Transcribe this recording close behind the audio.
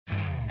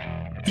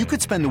You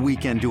could spend the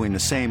weekend doing the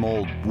same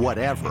old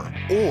whatever,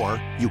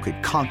 or you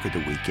could conquer the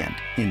weekend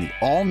in the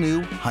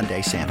all-new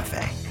Hyundai Santa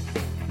Fe.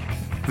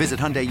 Visit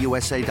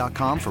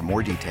HyundaiUSA.com for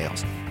more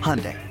details.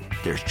 Hyundai,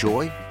 there's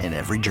joy in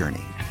every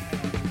journey.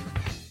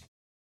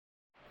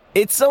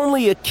 It's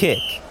only a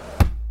kick,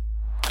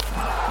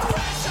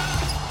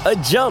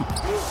 a jump,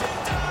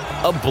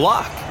 a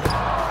block.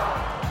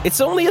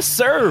 It's only a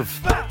serve.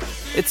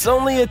 It's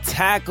only a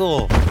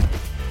tackle,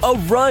 a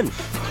run.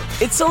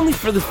 It's only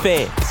for the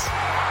fans.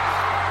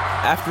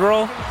 After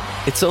all,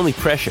 it's only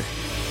pressure.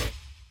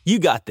 You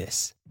got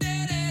this.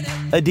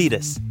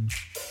 Adidas.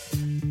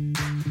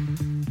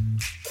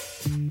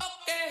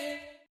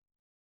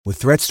 With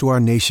threats to our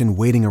nation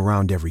waiting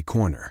around every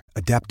corner,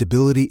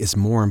 adaptability is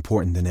more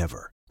important than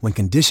ever. When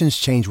conditions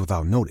change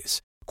without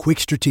notice, quick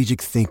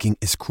strategic thinking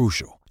is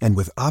crucial. And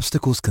with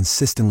obstacles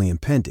consistently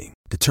impending,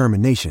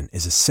 determination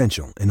is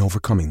essential in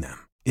overcoming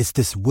them. It's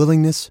this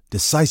willingness,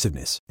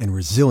 decisiveness, and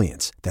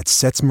resilience that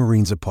sets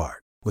Marines apart.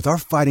 With our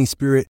fighting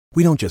spirit,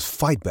 we don't just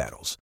fight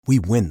battles, we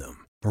win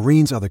them.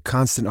 Marines are the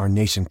constant our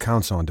nation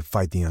counts on to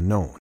fight the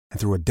unknown. And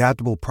through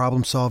adaptable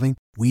problem solving,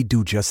 we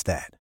do just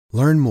that.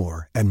 Learn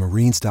more at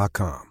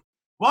marines.com.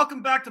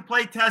 Welcome back to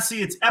Play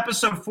Tessie. It's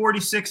episode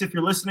 46 if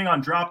you're listening on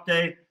drop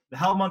day. The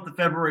hell month of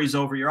February is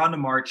over. You're on to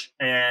March.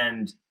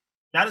 And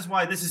that is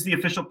why this is the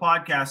official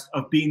podcast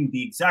of being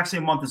the exact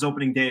same month as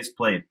opening day is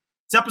played.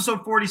 It's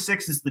episode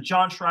 46. It's the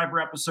John Schreiber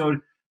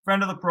episode.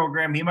 Friend of the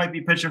program. He might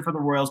be pitching for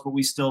the Royals, but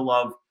we still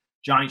love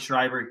Johnny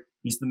Schreiber.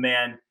 He's the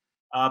man.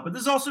 But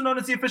this is also known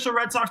as the official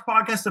Red Sox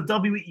podcast of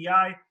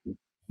WEEI.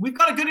 We've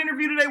got a good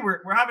interview today.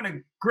 We're having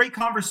a great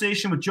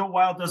conversation with Joe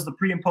Weil, does the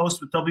pre and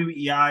post with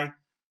WEEI.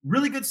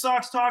 Really good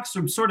Sox talk,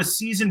 some sort of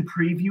season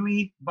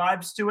preview-y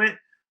vibes to it.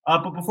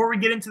 But before we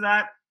get into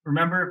that,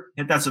 remember,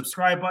 hit that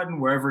subscribe button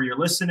wherever you're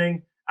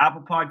listening.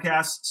 Apple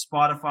Podcasts,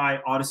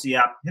 Spotify, Odyssey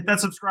app. Hit that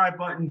subscribe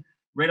button,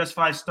 rate us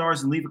 5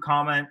 stars, and leave a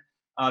comment.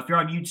 If you're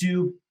on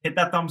YouTube, hit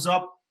that thumbs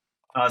up.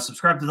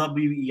 Subscribe to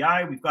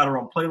WEEI. We've got our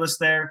own playlist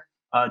there.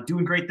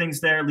 Doing great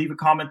things there. Leave a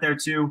comment there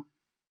too.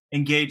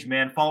 Engage,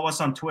 man. Follow us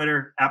on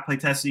Twitter,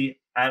 @PlayTessie,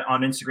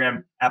 on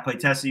Instagram,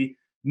 @PlayTessie.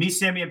 Me,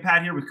 Sammy, and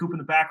Pat here with Coop in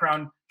the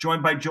background,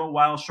 joined by Joe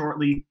Weil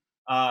shortly.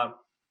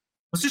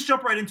 Let's just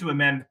jump right into it,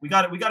 man. We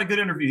got a good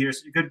interview here.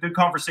 So good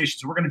conversation.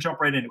 So we're going to jump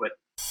right into it.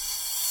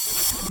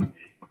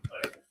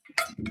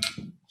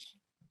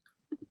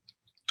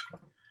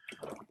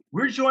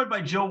 We're joined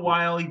by Joe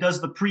Weil. He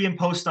does the pre and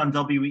post on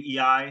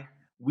WEEI.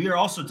 We are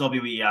also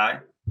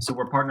WEEI, so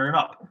we're partnering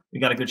up. We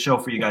got a good show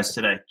for you guys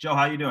today. Joe,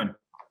 how you doing?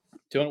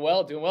 Doing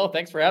well.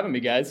 Thanks for having me,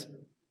 guys.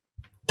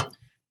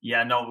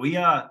 Yeah, no, we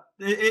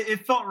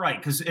it felt right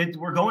because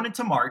we're going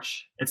into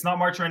March. It's not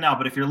March right now,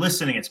 but if you're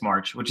listening, it's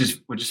March, which is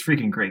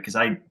freaking great because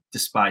I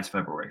despise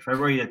February.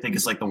 February, I think,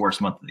 is like the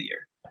worst month of the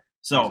year.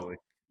 So easily.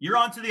 You're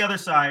on to the other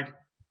side,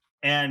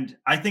 and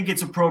I think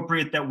it's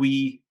appropriate that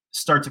we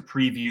start to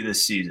preview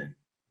this season.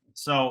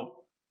 So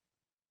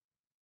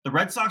the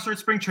Red Sox are at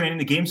spring training.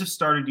 The games have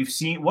started. You've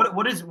seen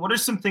what are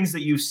some things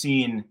that you've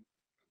seen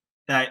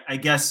that I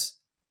guess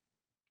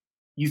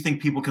you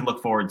think people can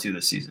look forward to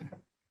this season?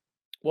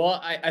 Well,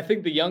 I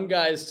think the young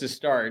guys to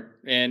start,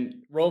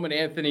 and Roman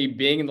Anthony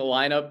being in the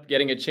lineup,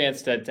 getting a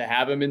chance to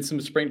have him in some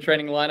spring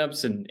training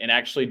lineups and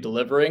actually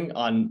delivering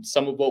on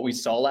some of what we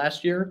saw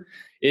last year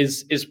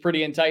is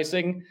pretty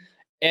enticing.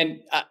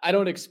 And I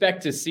don't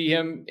expect to see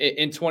him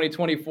in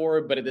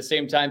 2024, but at the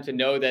same time, to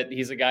know that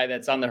he's a guy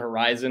that's on the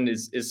horizon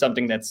is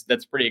something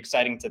that's pretty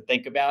exciting to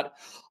think about.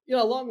 You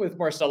know, along with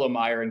Marcelo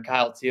Meyer and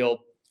Kyle Teal,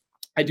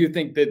 I do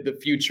think that the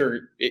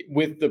future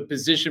with the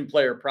position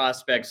player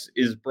prospects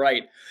is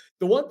bright.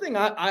 The one thing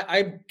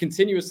I'm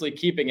continuously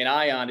keeping an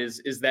eye on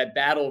is that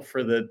battle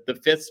for the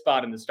 5th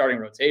spot in the starting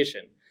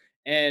rotation.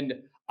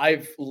 And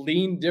I've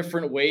leaned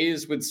different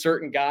ways with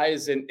certain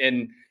guys.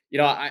 And you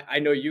know, I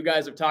know you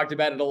guys have talked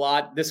about it a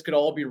lot. This could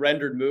all be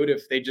rendered moot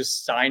if they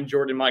just sign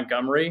Jordan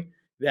Montgomery,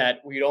 that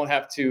we don't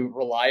have to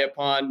rely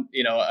upon,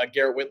 you know, a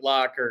Garrett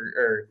Whitlock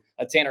or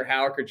a Tanner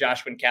Houck or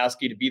Josh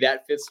Winkowski to be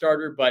that 5th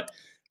starter. But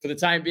for the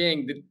time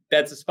being,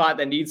 that's a spot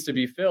that needs to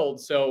be filled.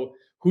 So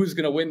who's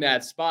going to win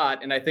that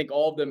spot? And I think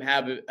all of them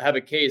have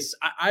a case.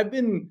 I've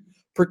been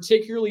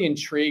particularly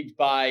intrigued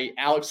by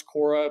Alex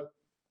Cora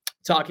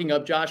talking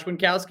up Josh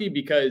Winkowski,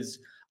 because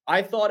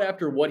I thought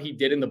after what he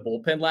did in the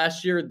bullpen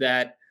last year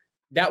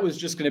that was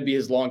just going to be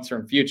his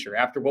long-term future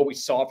after what we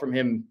saw from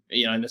him,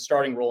 you know, in the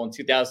starting role in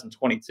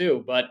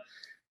 2022. But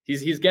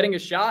he's getting a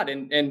shot,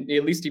 and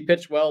at least he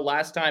pitched well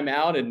last time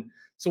out. And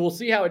so we'll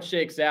see how it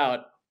shakes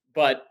out.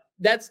 But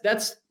that's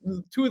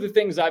two of the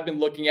things I've been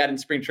looking at in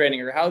spring training,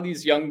 are how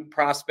these young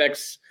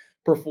prospects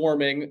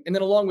performing, and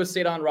then along with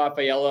Cedon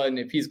Rafaela, and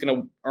if he's going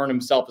to earn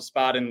himself a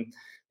spot in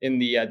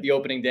the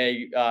opening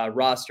day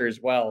roster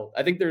as well.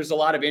 I think there's a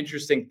lot of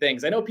interesting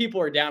things. I know people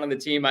are down on the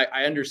team. I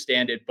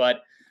understand it,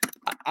 but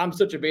I'm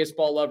such a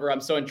baseball lover.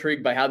 I'm so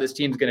intrigued by how this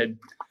team's going to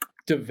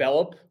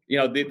develop, you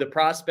know, the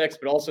prospects,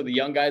 but also the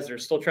young guys that are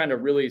still trying to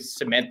really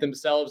cement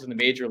themselves in the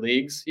major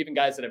leagues, even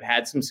guys that have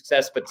had some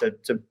success, but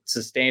to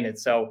sustain it.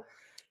 So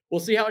we'll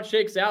see how it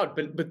shakes out.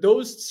 But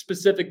those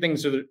specific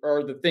things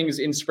are the things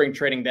in spring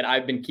training that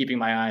I've been keeping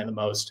my eye on the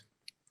most.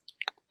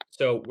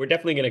 So we're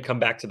definitely going to come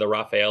back to the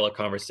Rafaela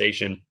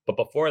conversation. But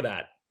before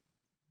that,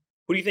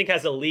 who do you think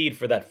has a lead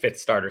for that fifth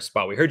starter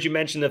spot? We heard you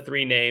mention the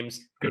three names.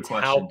 Good it's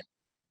question. Houck,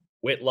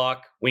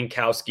 Whitlock,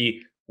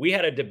 Winkowski. We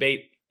had a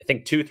debate, I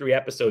think 2-3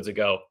 episodes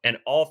ago, and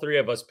all three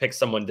of us picked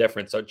someone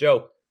different. So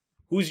Joe,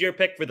 who's your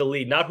pick for the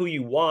lead? Not who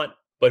you want,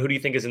 but who do you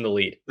think is in the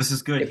lead? This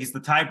is good. He's the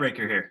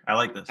tiebreaker here. I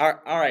like this. All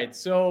right.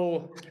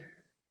 So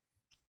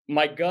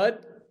my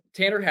gut,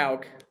 Tanner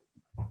Houck.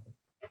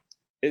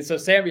 So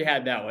Sammy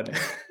had that one.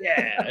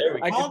 Yeah. There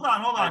we go. Hold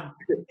on.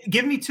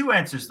 Give me two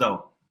answers,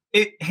 though.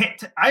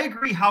 I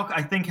agree Houck,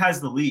 I think, has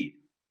the lead.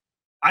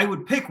 I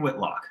would pick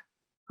Whitlock.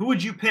 Who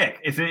would you pick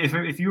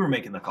if you were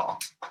making the call?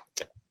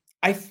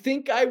 I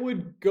think I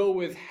would go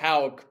with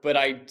Houck, but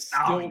I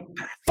still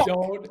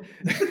don't.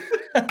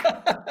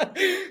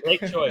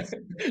 Great choice.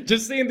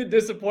 Just seeing the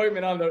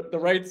disappointment on the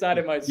right side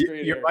of my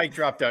screen. Your mic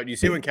dropped out. You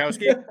see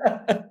Winkowski?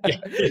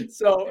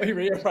 So,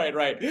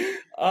 right.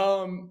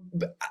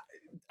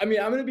 I mean,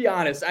 I'm going to be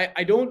honest.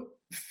 I don't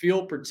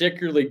feel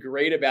particularly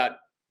great about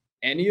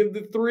any of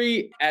the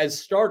three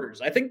as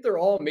starters. I think they're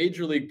all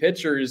major league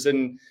pitchers,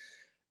 and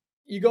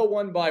you go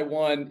one by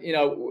one.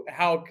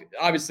 How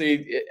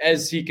obviously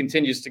as he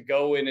continues to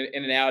go in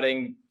an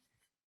outing,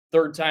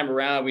 third time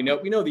around, we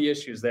know the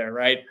issues there,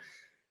 right?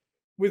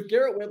 With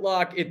Garrett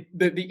Whitlock,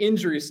 the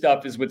injury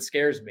stuff is what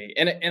scares me,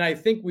 and I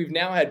think we've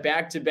now had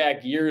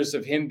back-to-back years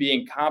of him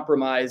being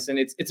compromised, and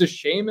it's a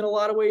shame in a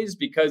lot of ways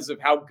because of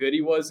how good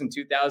he was in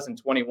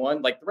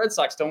 2021. Like the Red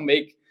Sox don't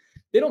make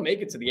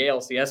it to the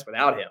ALCS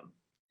without him,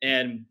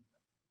 and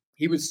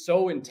he was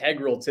so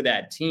integral to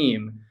that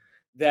team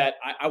that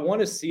I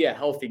want to see a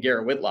healthy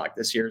Garrett Whitlock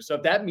this year. So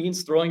if that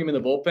means throwing him in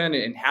the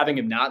bullpen and having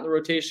him not in the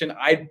rotation,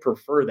 I'd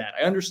prefer that.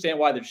 I understand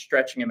why they're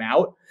stretching him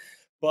out,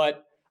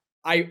 but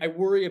I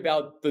worry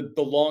about the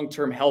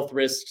long-term health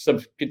risks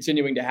of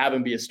continuing to have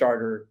him be a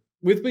starter.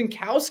 With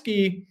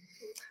Winkowski,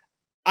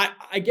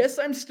 I guess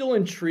I'm still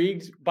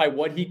intrigued by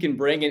what he can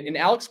bring. And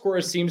Alex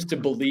Cora seems to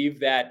believe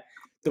that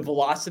the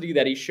velocity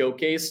that he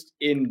showcased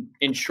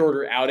in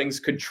shorter outings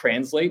could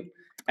translate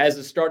as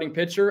a starting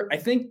pitcher. I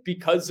think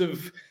because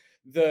of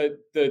the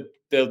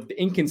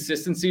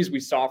inconsistencies we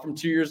saw from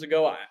 2 years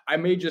ago, I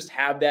may just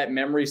have that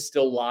memory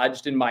still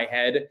lodged in my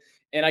head.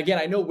 And again,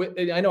 I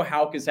know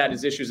Houck has had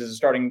his issues as a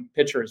starting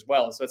pitcher as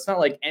well. So it's not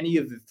like any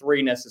of the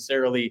three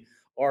necessarily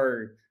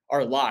are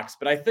locks,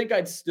 but I think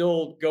I'd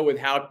still go with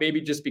Houck,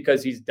 maybe just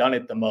because he's done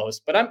it the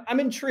most. But I'm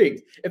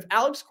intrigued. If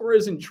Alex Cora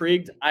is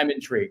intrigued, I'm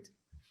intrigued.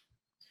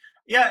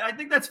 Yeah, I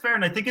think that's fair.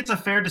 And I think it's a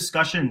fair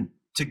discussion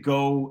to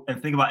go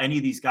and think about any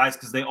of these guys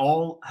because they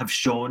all have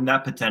shown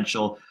that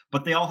potential,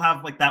 but they all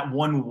have like that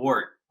one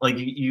wart. Like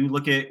you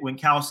look at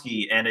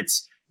Winkowski and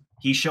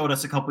he showed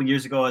us a couple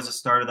years ago as a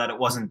starter that it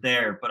wasn't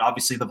there, but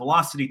obviously the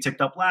velocity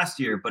ticked up last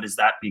year. But is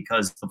that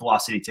because the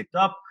velocity ticked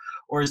up,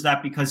 or is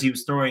that because he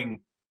was throwing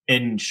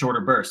in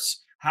shorter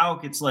bursts?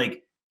 Houck, it's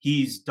like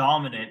he's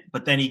dominant,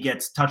 but then he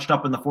gets touched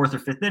up in the fourth or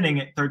fifth inning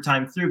at third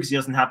time through because he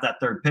doesn't have that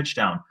third pitch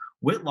down.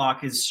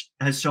 Whitlock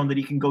has shown that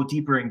he can go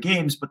deeper in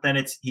games, but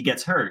then he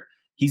gets hurt.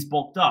 He's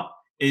bulked up.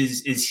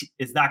 Is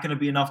that going to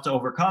be enough to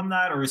overcome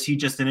that, or is he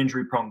just an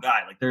injury-prone guy?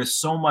 Like there's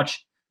so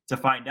much to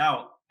find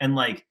out, and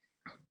like.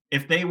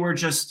 If they were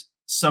just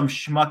some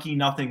schmucky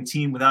nothing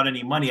team without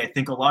any money, I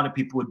think a lot of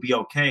people would be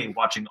okay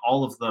watching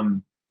all of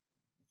them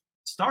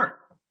start.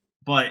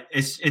 But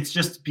it's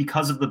just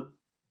because of the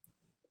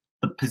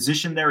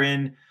position they're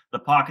in, the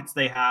pockets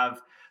they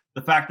have,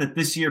 the fact that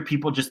this year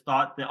people just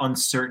thought the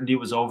uncertainty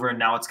was over, and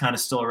now it's kind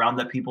of still around,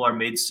 that people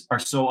are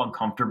so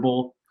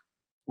uncomfortable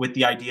with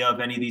the idea of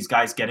any of these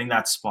guys getting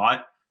that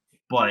spot.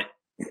 But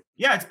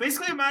yeah, it's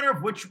basically a matter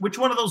of which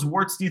one of those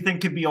warts do you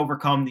think could be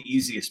overcome the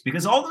easiest?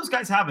 Because all those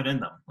guys have it in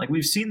them. Like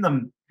we've seen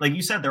them, like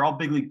you said, they're all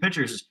big league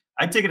pitchers.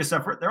 I'd take it a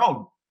step further. They're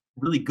all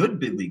really good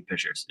big league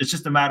pitchers. It's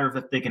just a matter of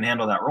if they can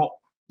handle that role.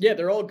 Yeah,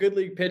 they're all good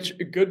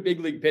big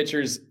league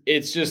pitchers.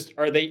 It's just,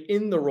 are they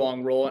in the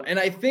wrong role? And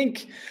I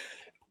think,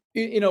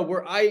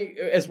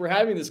 as we're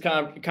having this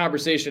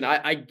conversation,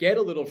 I get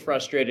a little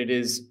frustrated.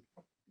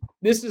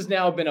 This has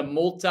now been a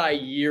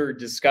multi-year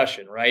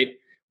discussion, right?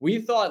 We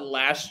thought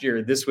last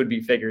year this would be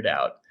figured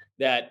out,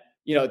 that,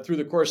 through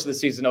the course of the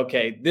season,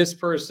 okay, this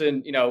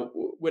person,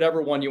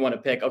 whatever one you want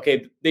to pick,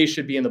 okay, they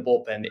should be in the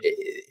bullpen.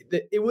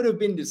 It would have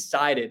been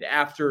decided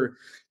after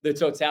the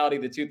totality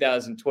of the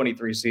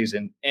 2023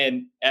 season.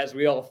 And as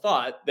we all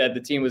thought, that the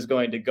team was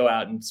going to go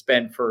out and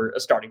spend for a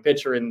starting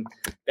pitcher, and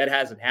that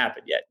hasn't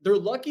happened yet. They're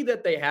lucky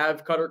that they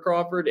have Cutter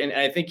Crawford, and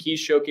I think he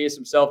showcased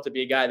himself to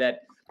be a guy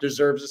that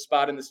deserves a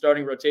spot in the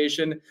starting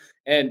rotation.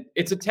 And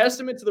it's a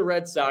testament to the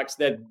Red Sox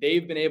that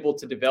they've been able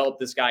to develop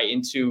this guy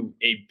into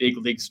a big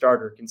league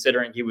starter,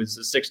 considering he was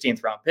a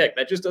 16th round pick.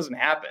 That just doesn't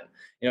happen.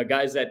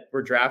 Guys that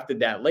were drafted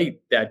that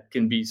late that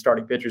can be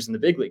starting pitchers in the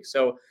big league.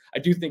 So I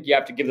do think you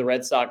have to give the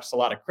Red Sox a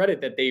lot of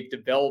credit that they've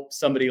developed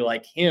somebody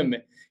like him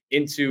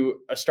into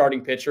a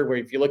starting pitcher, where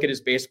if you look at his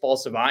baseball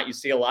savant, you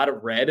see a lot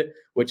of red,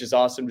 which is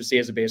awesome to see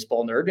as a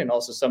baseball nerd, and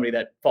also somebody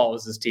that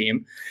follows his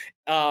team.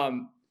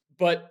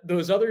 But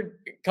those other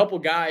couple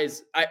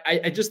guys,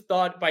 I just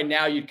thought by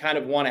now you'd kind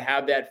of want to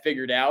have that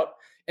figured out.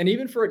 And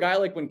even for a guy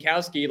like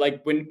Winkowski,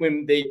 like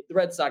when the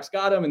Red Sox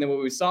got him, and then when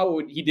we saw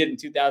what he did in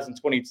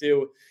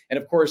 2022, and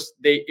of course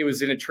it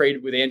was in a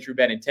trade with Andrew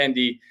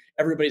Benintendi.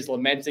 Everybody's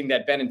lamenting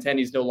that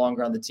Benintendi's no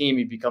longer on the team.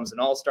 He becomes an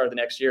all-star the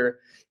next year.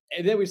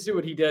 And then we see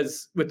what he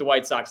does with the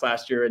White Sox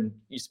last year, and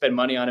you spend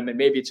money on him. And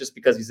maybe it's just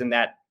because he's in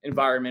that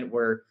environment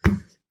where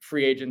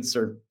free agents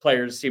or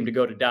players seem to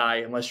go to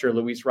die, unless you're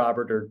Luis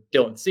Robert or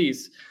Dylan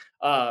Cease.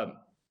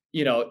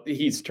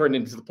 He's turned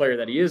into the player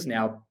that he is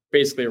now,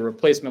 basically a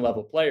replacement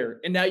level player.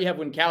 And now you have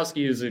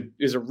Winkowski,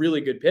 who's a really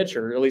good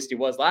pitcher, or at least he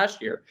was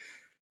last year.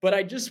 But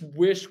I just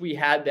wish we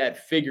had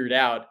that figured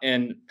out.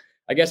 And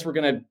I guess we're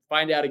going to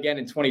find out again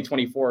in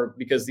 2024,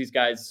 because these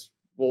guys,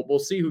 we'll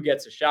see who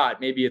gets a shot.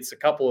 Maybe it's a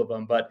couple of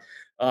them, but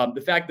the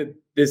fact that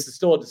this is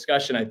still a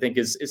discussion, I think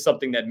is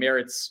something that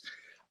merits,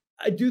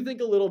 I do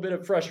think, a little bit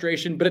of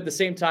frustration, but at the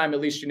same time, at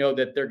least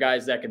that they're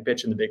guys that can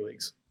pitch in the big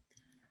leagues.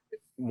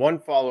 One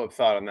follow-up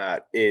thought on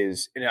that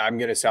is, and I'm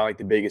going to sound like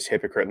the biggest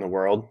hypocrite in the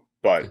world,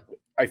 but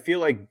I feel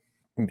like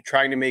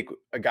trying to make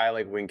a guy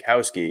like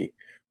Winkowski,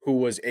 who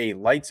was a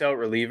lights-out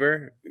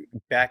reliever,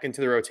 back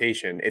into the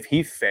rotation, if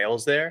he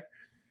fails there,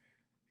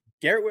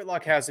 Garrett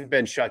Whitlock hasn't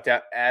been shut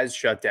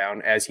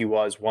down as he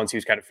was once he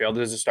was kind of failed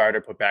as a starter,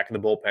 put back in the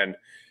bullpen.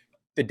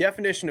 The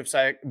definition of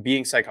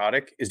being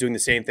psychotic is doing the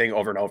same thing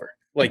over and over.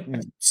 Like,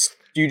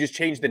 you just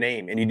change the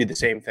name and you did the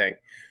same thing.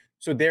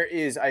 So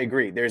I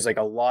agree. There's like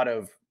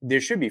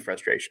there should be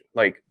frustration.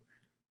 Like,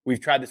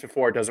 we've tried this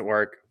before. It doesn't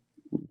work.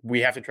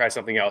 We have to try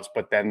something else.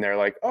 But then they're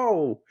like,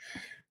 oh,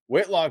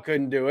 Whitlock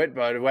couldn't do it.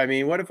 But I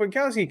mean, what if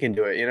Winkowski can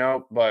do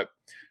it, But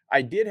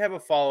I did have a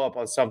follow-up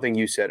on something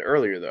you said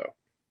earlier, though.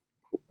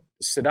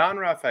 Ceddanne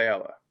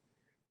Rafaela.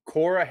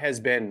 Cora has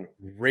been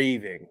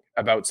raving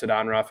about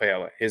Ceddanne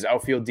Rafaela, his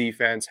outfield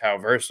defense, how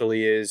versatile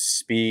he is,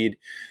 speed.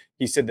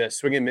 He said the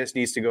swing and miss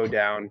needs to go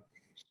down.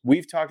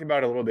 We've talked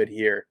about it a little bit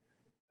here.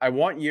 I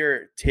want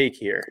your take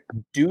here.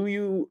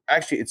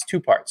 It's two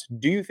parts.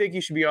 Do you think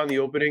he should be on the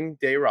opening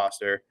day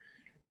roster?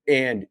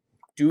 And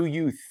do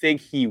you think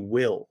he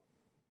will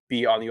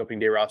be on the opening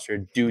day roster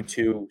due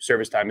to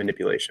service time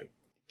manipulation?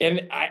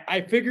 And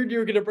I figured you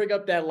were going to bring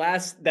up that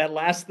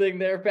last thing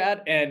there,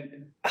 Pat.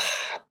 And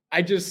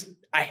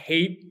I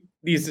hate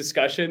these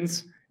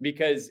discussions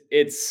because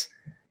it's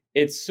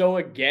so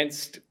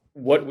against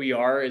what we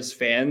are as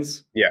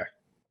fans. Yeah.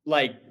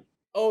 Like,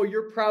 oh,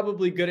 you're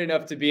probably good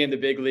enough to be in the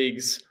big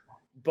leagues,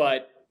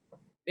 but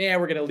we're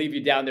going to leave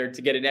you down there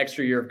to get an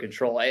extra year of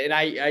control. And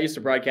I used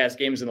to broadcast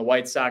games in the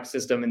White Sox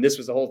system, and this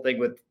was the whole thing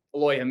with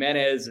Eloy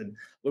Jimenez and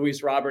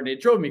Luis Robert, and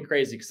it drove me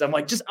crazy because I'm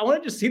like, I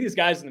want to just see these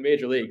guys in the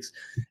major leagues.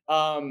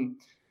 I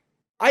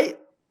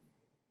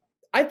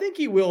think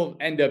he will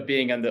end up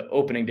being on the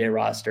opening day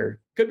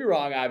roster. Could be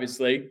wrong,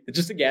 obviously. It's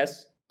just a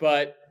guess,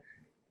 but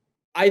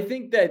I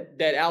think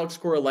that Alex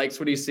Cora likes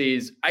what he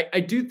sees. I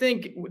do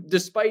think,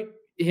 despite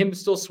him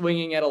still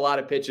swinging at a lot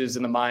of pitches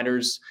in the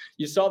minors,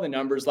 you saw the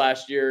numbers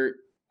last year.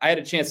 I had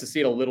a chance to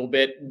see it a little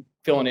bit,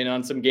 filling in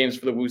on some games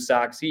for the Woo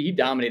Sox. He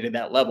dominated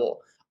that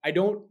level. I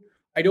don't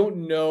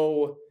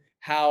know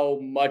how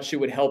much it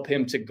would help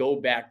him to go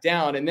back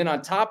down. And then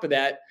on top of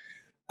that,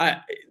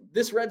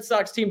 this Red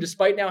Sox team,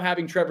 despite now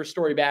having Trevor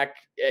Story back,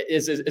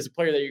 is a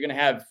player that you're going to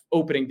have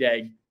opening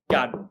day.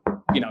 God,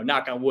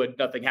 knock on wood,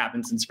 nothing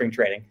happens in spring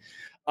training.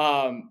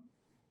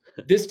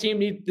 This team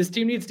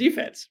needs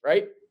defense,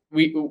 right?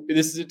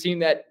 This is a team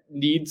that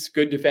needs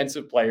good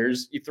defensive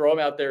players. You throw him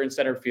out there in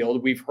center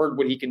field. We've heard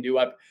what he can do.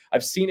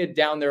 I've seen it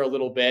down there a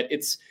little bit.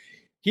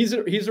 He's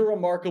a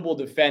remarkable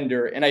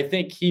defender, and I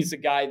think he's a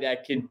guy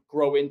that can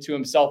grow into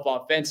himself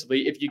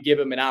offensively if you give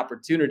him an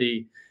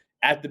opportunity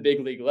at the big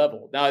league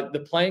level. Now, the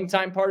playing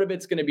time part of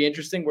it's going to be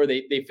interesting, where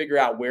they figure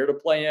out where to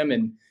play him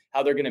and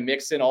how they're going to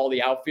mix in all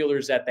the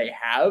outfielders that they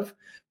have.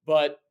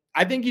 But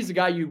I think he's a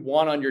guy you'd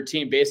want on your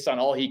team based on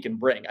all he can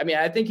bring. I mean,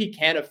 I think he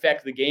can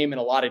affect the game in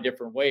a lot of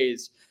different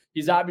ways.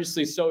 He's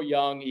obviously so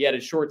young. He had a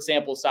short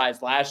sample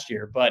size last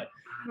year, but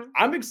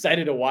I'm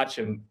excited to watch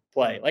him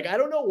play. Like, I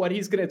don't know what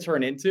he's going to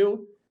turn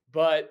into,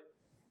 but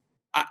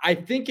I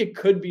think it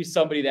could be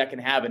somebody that can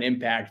have an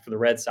impact for the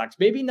Red Sox.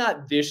 Maybe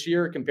not this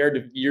year compared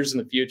to years in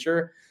the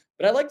future,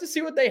 but I'd like to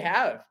see what they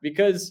have,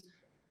 because,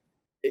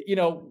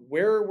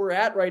 where we're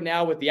at right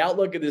now with the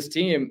outlook of this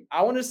team,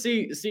 I want to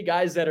see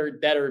guys that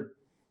are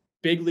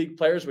big league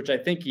players, which I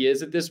think he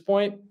is at this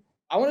point.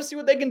 I want to see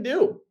what they can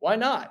do. Why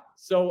not?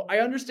 So I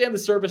understand the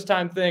service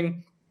time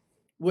thing.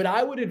 What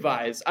I would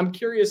advise, I'm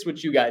curious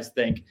what you guys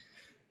think.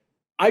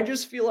 I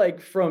just feel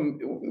like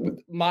from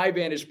my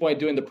vantage point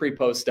doing the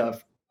pre-post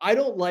stuff, I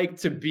don't like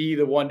to be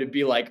the one to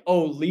be like,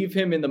 oh, leave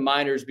him in the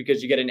minors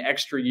because you get an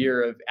extra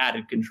year of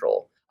added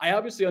control. I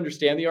obviously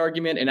understand the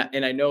argument,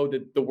 and I know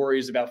that the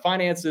worries about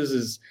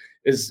finances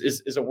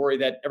is a worry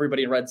that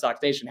everybody in Red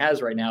Sox Nation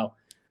has right now.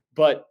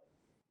 But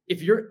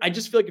I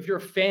just feel like if you're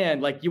a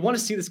fan, like you want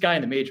to see this guy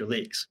in the major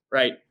leagues,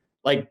 right?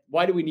 Like,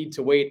 why do we need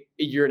to wait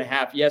a year and a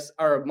half? Yes,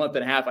 or a month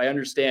and a half. I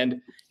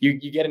understand you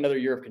get another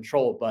year of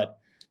control, but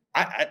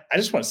I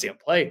just want to see him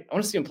play. I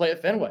want to see him play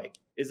at Fenway.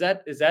 Is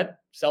that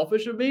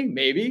selfish of me?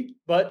 Maybe,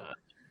 but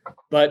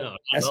No,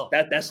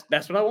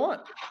 that's what I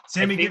want.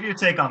 Sammy, give your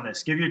take on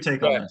this. Give your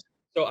take on this.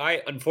 So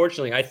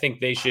unfortunately, I think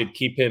they should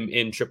keep him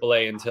in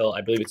AAA until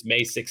I believe it's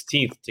May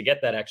 16th to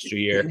get that extra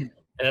year. And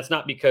that's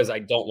not because I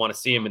don't want to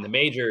see him in the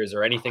majors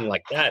or anything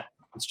like that.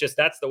 It's just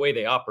that's the way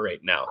they operate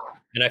now.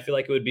 And I feel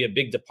like it would be a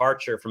big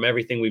departure from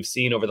everything we've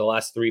seen over the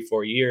last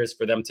 3-4 years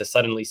for them to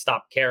suddenly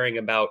stop caring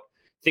about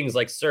things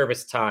like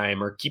service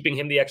time or keeping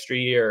him the extra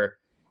year,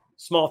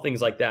 small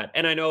things like that.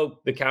 And I know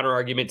the counter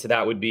argument to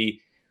that would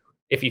be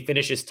if he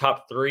finishes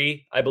top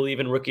 3, I believe,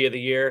 in Rookie of the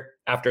Year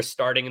after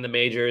starting in the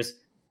majors,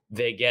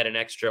 they get an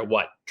extra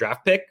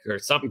draft pick or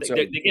something.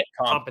 They get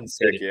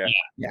compensated.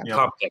 Yeah.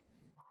 Comp pick.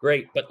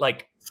 Great. But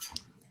like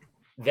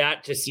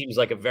that just seems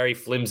like a very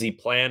flimsy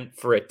plan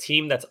for a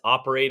team that's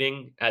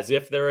operating as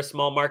if they're a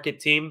small market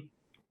team,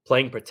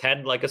 playing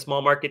pretend like a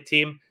small market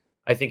team.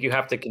 I think you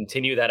have to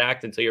continue that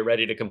act until you're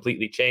ready to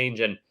completely change.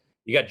 And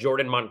you got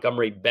Jordan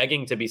Montgomery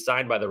begging to be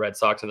signed by the Red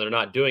Sox, and they're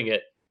not doing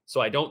it.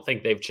 So I don't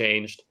think they've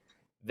changed.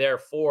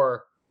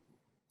 Therefore,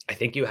 I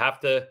think you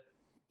have to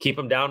keep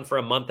him down for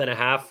a month and a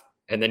half,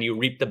 and then you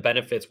reap the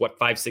benefits,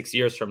 5-6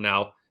 years from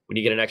now, when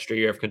you get an extra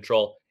year of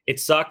control. It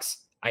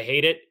sucks. I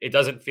hate it. It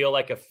doesn't feel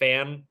like a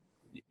fan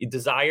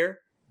desire,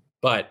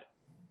 but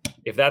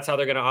if that's how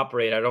they're going to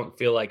operate, I don't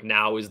feel like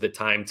now is the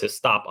time to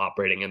stop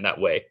operating in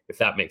that way, if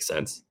that makes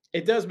sense.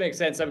 It does make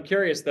sense. I'm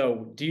curious,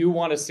 though. Do you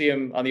want to see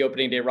him on the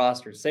opening day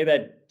roster? Say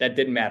that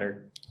didn't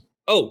matter.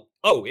 Oh,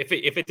 if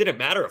it didn't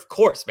matter, of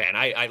course, man.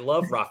 I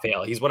love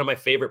Rafael. He's one of my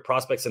favorite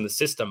prospects in the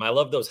system. I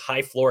love those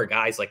high floor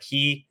guys. Like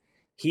he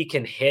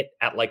can hit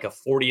at like a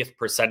 40th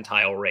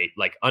percentile rate,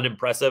 like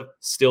unimpressive,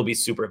 still be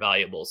super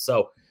valuable.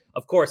 So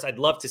of course, I'd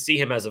love to see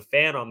him as a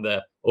fan on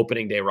the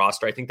opening day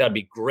roster. I think that'd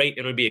be great.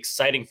 And it would be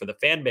exciting for the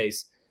fan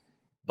base,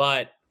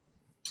 but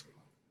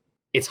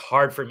it's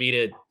hard for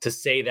me to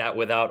say that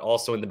without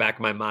also in the back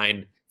of my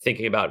mind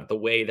thinking about the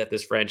way that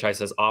this franchise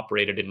has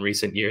operated in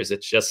recent years.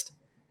 It's just,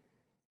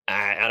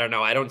 I don't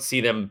know. I don't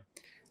see them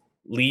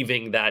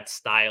leaving that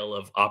style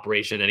of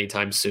operation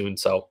anytime soon.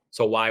 So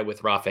why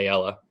with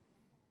Rafaela?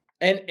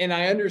 And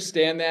I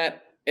understand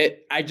that.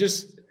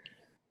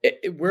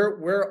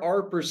 Where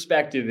our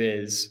perspective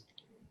is,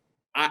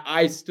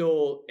 I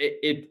still,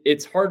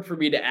 it's hard for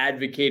me to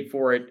advocate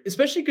for it,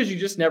 especially because you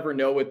just never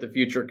know what the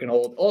future can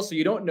hold. Also,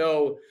 you don't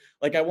know,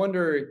 like, I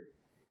wonder,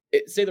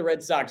 say the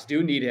Red Sox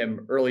do need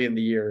him early in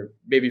the year,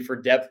 maybe for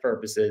depth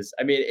purposes.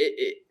 I mean,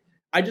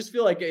 I just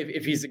feel like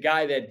if he's a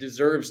guy that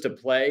deserves to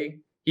play,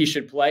 he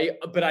should play,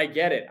 but I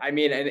get it. I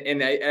mean,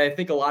 and I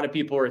think a lot of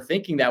people are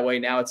thinking that way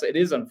now. It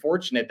is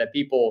unfortunate that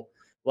people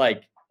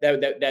like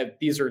that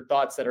these are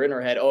thoughts that are in our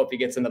head. Oh, if he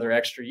gets another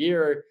extra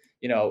year,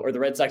 or the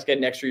Red Sox get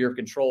an extra year of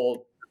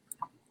control,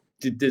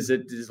 does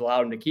it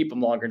allow him to keep him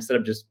longer instead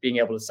of just being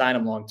able to sign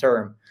him long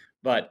term?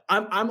 But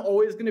I'm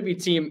always going to be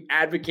team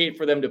advocate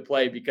for them to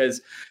play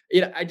because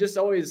I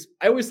always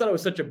thought it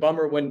was such a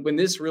bummer when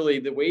this really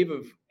the wave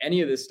of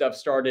any of this stuff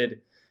started.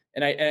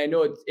 And I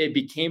know it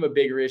became a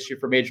bigger issue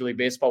for Major League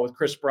Baseball with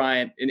Chris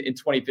Bryant in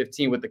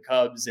 2015 with the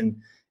Cubs and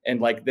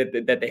like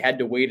that they had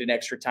to wait an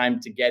extra time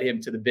to get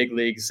him to the big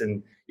leagues.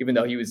 And even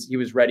though he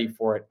was ready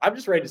for it, I'm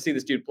just ready to see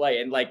this dude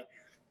play. And like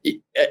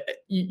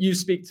you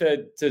speak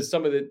to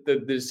some of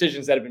the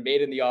decisions that have been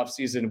made in the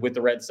offseason with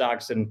the Red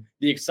Sox and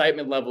the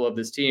excitement level of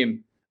this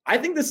team. I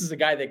think this is a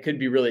guy that could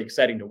be really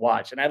exciting to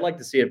watch. And I'd like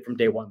to see it from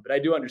day one, but I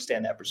do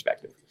understand that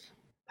perspective.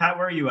 Pat,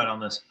 where are you at on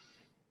this?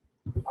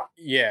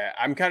 Yeah,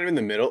 I'm kind of in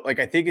the middle. Like,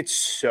 I think it's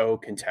so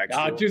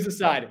contextual. Choose a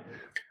side.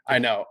 I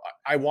know.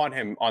 I want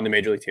him on the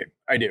Major League team.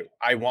 I do.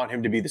 I want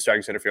him to be the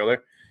starting center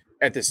fielder.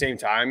 At the same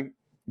time,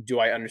 do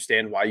I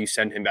understand why you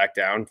send him back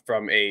down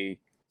from a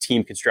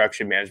team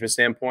construction management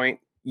standpoint?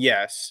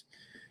 Yes.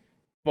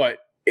 But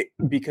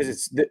because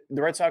it's the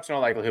Red Sox in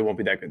all likelihood won't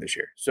be that good this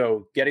year.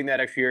 So getting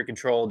that extra year of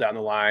control down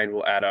the line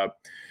will add up.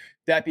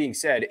 That being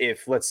said,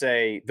 if, let's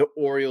say, the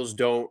Orioles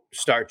don't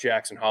start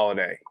Jackson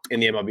Holiday in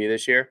the MLB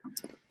this year,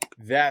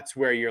 that's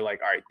where you're like,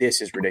 all right,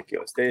 this is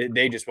ridiculous.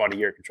 They just want a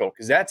year of control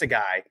because that's a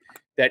guy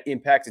that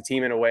impacts a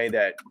team in a way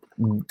that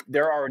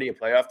they're already a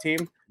playoff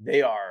team.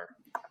 They are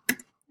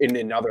in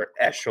another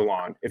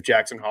echelon if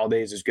Jackson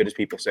Holiday is as good as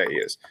people say he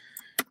is.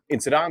 In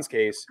Sadan's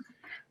case,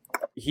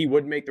 he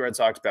would make the Red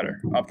Sox better.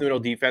 Up the middle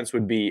defense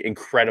would be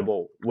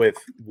incredible with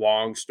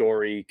Wong,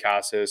 Story,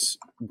 Casas.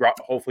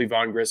 Hopefully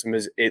Vaughn Grissom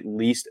is at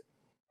least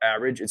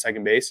average at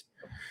second base.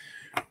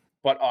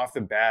 But off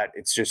the bat,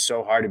 it's just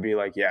so hard to be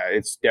like, yeah,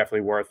 it's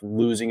definitely worth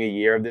losing a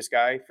year of this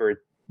guy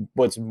for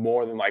what's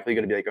more than likely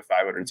going to be like a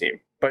 500 team.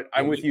 But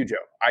I'm with you, Joe.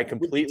 I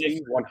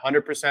completely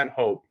 100%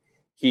 hope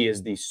he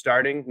is the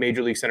starting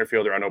Major League center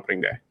fielder on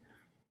opening day.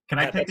 Can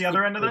I take the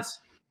other end of this?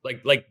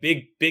 Like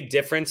big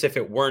difference if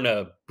it weren't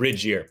a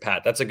bridge year,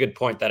 Pat. That's a good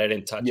point that I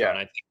didn't touch on. I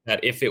think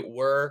that if it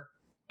were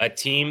a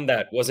team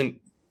that wasn't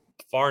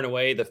far and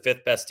away the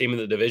 5th best team in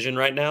the division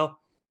right now,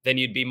 then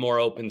you'd be more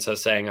open to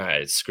saying, all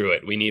right, screw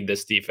it. We need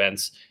this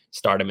defense.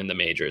 Start him in the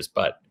majors.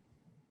 But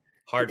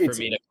hard for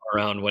me to come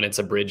around when it's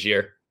a bridge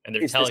year. And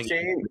they're telling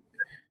you.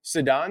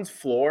 Sedon's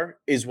floor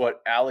is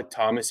what Alek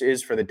Thomas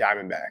is for the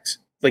Diamondbacks.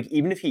 Like,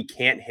 even if he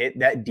can't hit,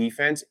 that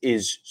defense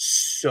is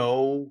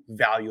so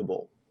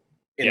valuable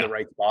in the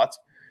right spots.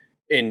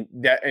 And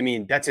that, I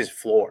mean, that's his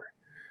floor.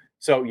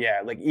 So,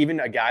 yeah, like even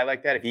a guy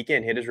like that, if he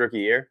can't hit his rookie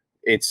year,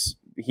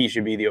 he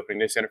should be the opening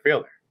day center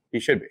fielder. He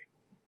should be.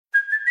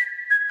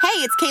 Hey,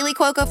 it's Kaylee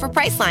Cuoco for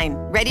Priceline.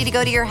 Ready to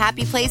go to your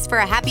happy place for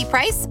a happy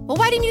price? Well,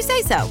 why didn't you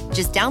say so?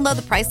 Just download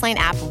the Priceline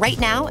app right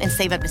now and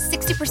save up to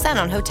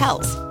 60% on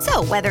hotels.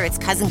 So whether it's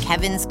Cousin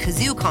Kevin's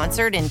Kazoo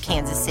Concert in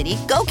Kansas City,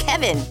 go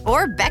Kevin,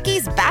 or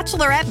Becky's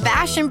Bachelorette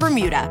Bash in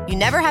Bermuda, you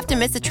never have to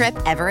miss a trip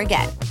ever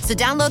again. So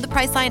download the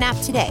Priceline app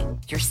today.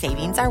 Your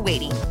savings are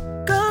waiting.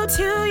 Go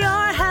to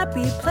your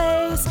happy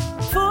place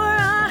for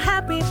a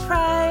happy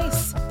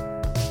price.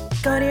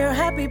 Go to your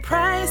happy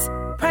price,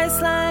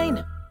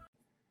 Priceline.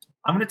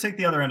 I'm going to take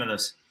the other end of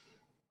this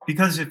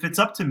because if it's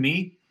up to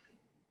me,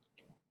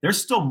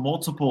 there's still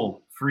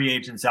multiple free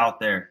agents out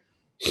there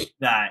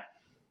that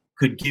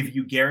could give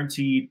you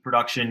guaranteed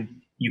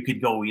production. You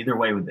could go either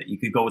way with it. You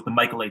could go with the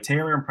Michael A.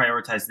 Taylor and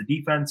prioritize the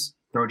defense,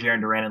 throw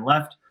Jarren Duran in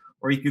left,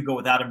 or you could go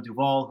with Adam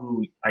Duvall,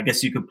 who I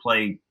guess you could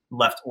play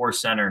left or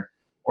center,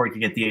 or you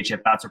could get DH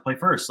at bats or play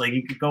first. Like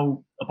you could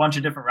go a bunch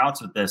of different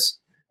routes with this.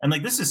 And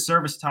like this is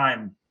service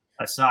time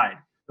aside.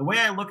 The way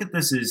I look at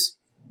this is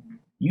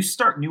you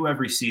start new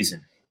every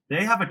season.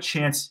 They have a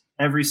chance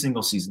every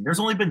single season. There's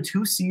only been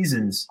 2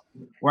 seasons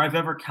where I've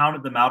ever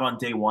counted them out on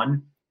day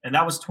one, and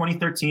that was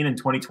 2013 and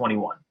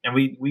 2021. And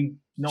we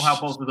know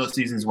how both of those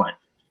seasons went.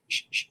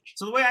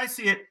 So the way I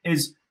see it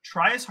is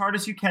try as hard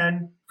as you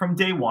can from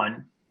day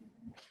one.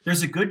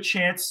 There's a good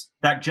chance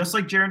that just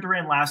like Jarren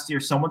Duran last year,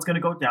 someone's going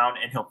to go down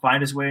and he'll find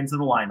his way into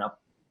the lineup.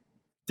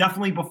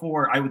 Definitely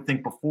before,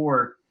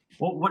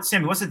 well,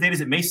 Sammy, what's the date?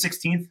 Is it May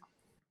 16th?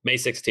 May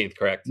 16th,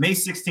 correct. May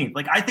 16th.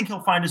 Like, I think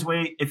he'll find his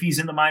way if he's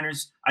in the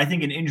minors. I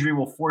think an injury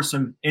will force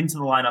him into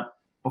the lineup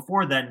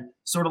before then,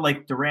 sort of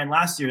like Duran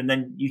last year, and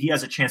then he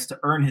has a chance to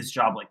earn his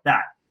job like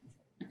that.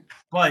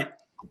 But,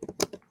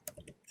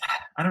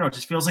 I don't know. It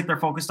just feels like they're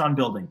focused on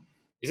building.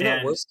 Isn't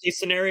that worst case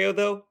scenario,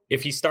 though?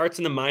 If he starts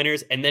in the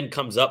minors and then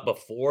comes up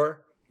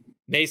before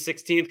May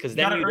 16th? Because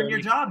then you got to earn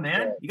your job,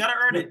 man. You got to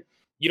earn it.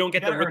 You don't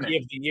get the rookie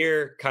of the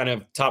year kind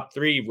of top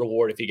 3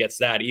 reward if he gets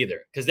that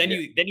either. Because then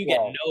you get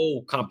no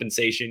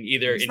compensation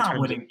either in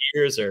terms of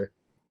years or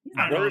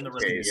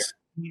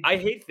I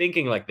hate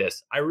thinking like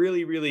this. I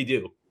really, really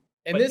do.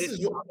 And this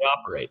is how they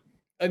operate.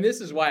 And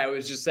this is why I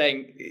was just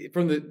saying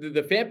from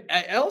the fan.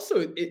 I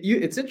also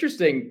it's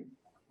interesting,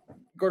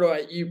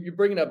 Gordo. You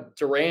bringing up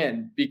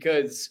Duran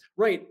because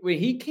when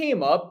he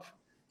came up,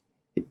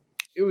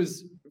 it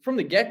was from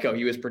the get-go.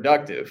 He was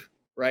productive.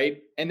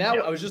 Right. And now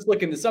I was just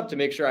looking this up to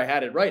make sure I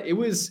had it right. It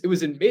was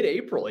in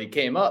mid-April he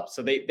came up.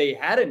 So they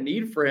had a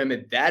need for him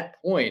at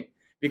that point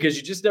because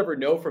you just never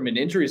know from an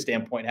injury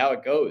standpoint how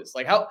it goes.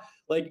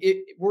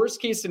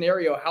 Worst case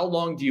scenario, how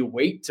long do you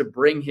wait to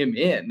bring him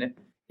in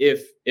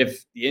if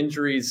the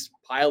injuries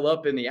pile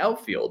up in the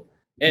outfield?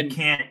 And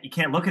you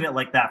can't look at it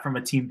like that from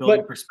a team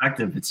building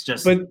perspective. It's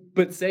just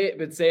but say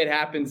it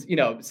happens,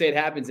 say it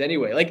happens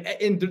anyway.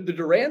 Like, and the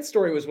Duran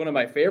story was one of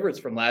my favorites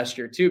from last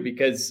year too,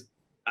 because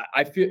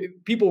I feel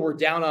people were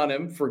down on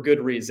him for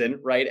good reason,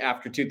 right?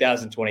 After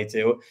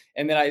 2022.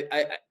 And then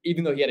I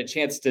even though he had a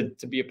chance to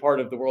be a part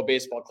of the World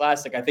Baseball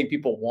Classic, I think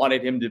people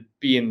wanted him to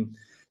be in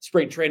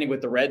spring training with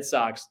the Red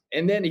Sox.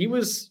 And then he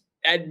was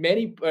at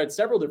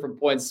several different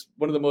points,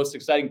 one of the most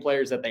exciting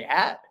players that they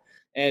had.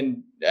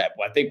 And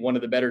I think one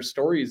of the better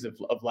stories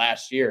of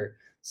last year.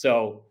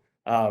 So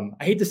I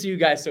hate to see you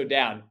guys so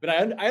down, but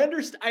I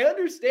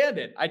understand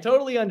it. I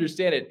totally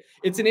understand it.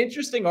 It's an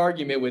interesting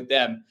argument with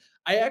them.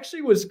 I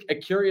actually was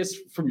curious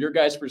from your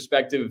guys'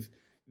 perspective,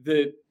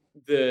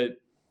 the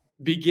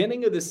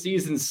beginning of the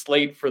season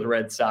slate for the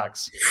Red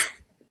Sox.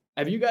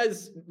 Have you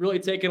guys really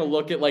taken a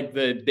look at like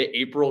the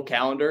April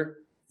calendar?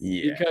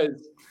 Yeah.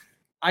 Because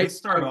they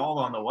start all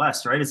on the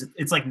West, right?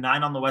 It's like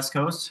 9 on the West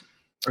Coast?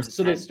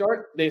 So they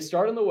start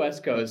on the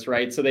West Coast,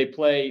 right? So they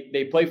play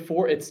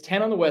 4. It's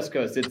 10 on the West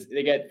Coast.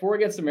 They get 4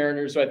 against the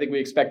Mariners, so I think we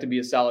expect to be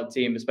a solid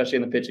team, especially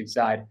on the pitching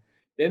side.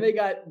 Then they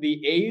got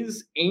the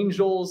A's,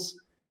 Angels.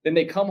 Then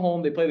they come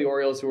home, they play the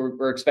Orioles, who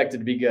are expected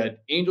to be good.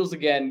 Angels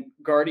again,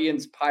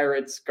 Guardians,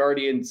 Pirates,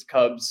 Guardians,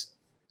 Cubs.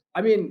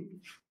 I mean,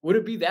 would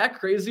it be that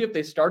crazy if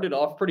they started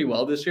off pretty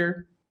well this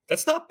year?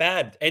 That's not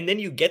bad. And then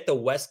you get the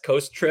West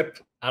Coast trip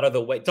out of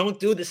the way. Don't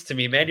do this to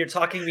me, man. You're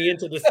talking me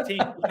into this team.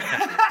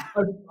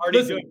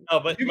 Listen,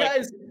 you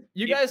guys,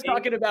 you guys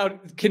talking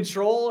about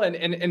control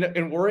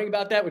and worrying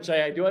about that, which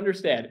I do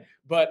understand,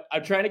 but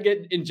I'm trying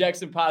to inject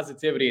some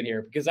positivity in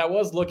here because I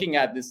was looking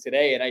at this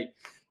today and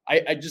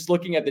I just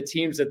looking at the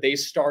teams that they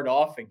start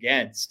off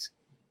against.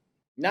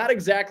 Not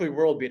exactly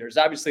world beaters.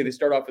 Obviously, they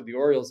start off with the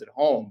Orioles at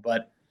home,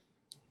 but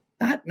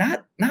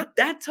not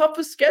that tough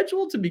a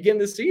schedule to begin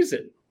the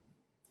season.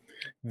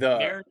 The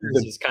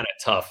Mariners is kind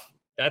of tough.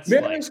 That's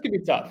Mariners could be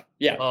tough.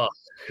 Yeah.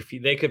 If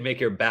they could make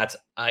your bats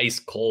ice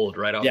cold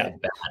right off the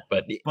bat,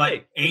 but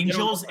hey,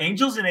 Angels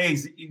and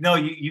A's. No,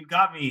 you've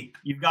got me.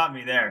 You've got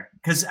me there.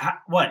 Because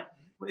what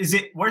is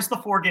it? Where's the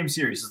 4-game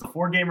series? Is the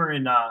 4-gamer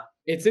in?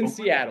 It's in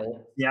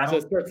Seattle. Yeah. So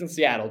it starts in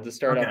Seattle to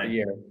start out the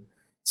year.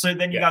 So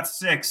then you got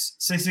six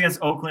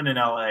against Oakland and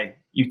LA.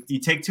 You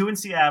take 2 in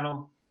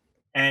Seattle,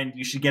 and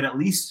you should get at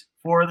least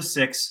 4 of the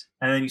 6,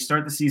 and then you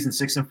start the season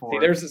 6-4. See,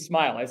 there's a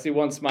smile. I see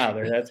one smile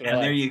there. That's what I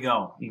like. There you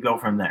go. You go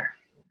from there.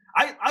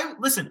 I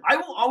listen. I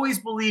will always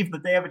believe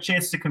that they have a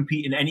chance to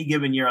compete in any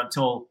given year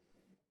until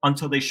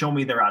they show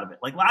me they're out of it.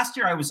 Like last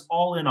year, I was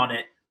all in on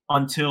it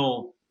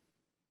until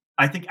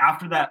I think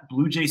after that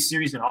Blue Jays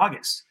series in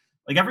August.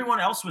 Like everyone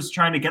else was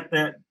trying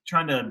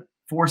to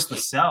force the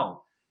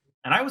sell,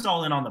 and I was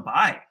all in on the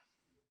buy.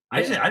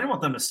 I didn't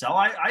want them to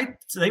sell.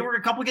 They were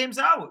a couple games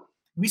out.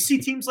 We see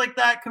teams like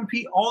that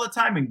compete all the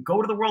time and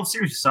go to the World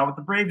Series. You saw it with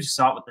the Braves. You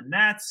saw it with the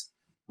Nats.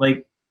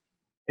 Like.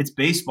 It's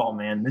baseball,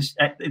 man.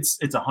 It's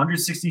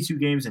 162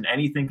 games and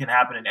anything can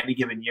happen in any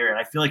given year. And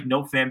I feel like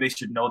no fan base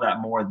should know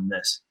that more than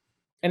this.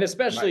 And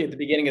especially at the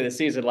beginning of the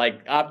season,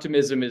 like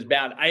optimism is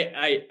bound.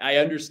 I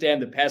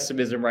understand the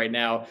pessimism right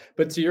now,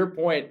 but to your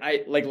point,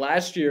 like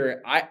last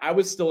year, I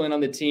was still in on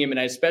the team. And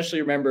I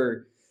especially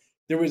remember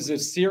there was a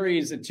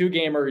series, a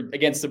 2-gamer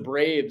against the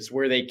Braves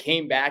where they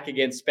came back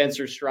against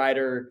Spencer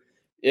Strider.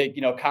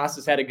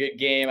 Costas had a good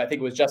game. I think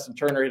it was Justin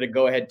Turner hit a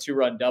go-ahead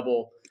 2-run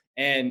double.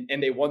 And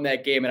they won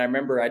that game. And I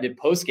remember I did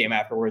post game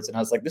afterwards and I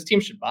was like, this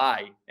team should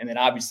buy. And then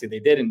obviously they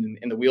did. And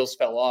the wheels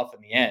fell off in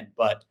the end.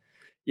 But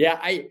yeah,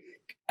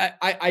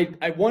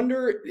 I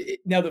wonder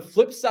now the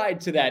flip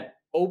side to that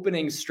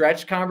opening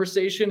stretch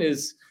conversation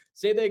is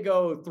say they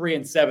go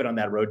 3-7 on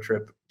that road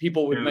trip.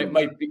 People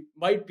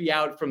might be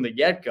out from the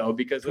get-go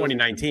because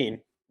 2019.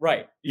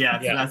 Right. Yeah.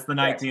 That's the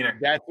 19er.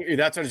 That's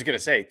what I was going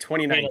to say.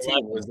 2019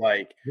 was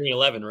like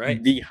 2011,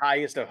 right? The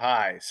highest of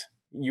highs.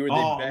 You were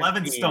the best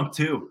 11 team. Stunk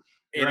too.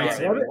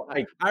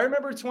 Right. I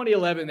remember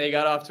 2011, they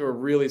got off to a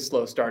really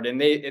slow start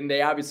and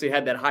they obviously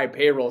had that high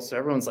payroll. So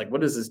everyone's like,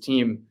 what is this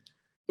team?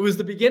 It was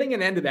the beginning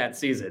and end of that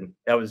season.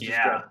 That was just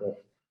dreadful.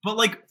 But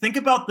like, think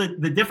about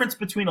the difference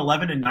between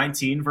 11 and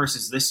 19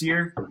 versus this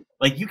year.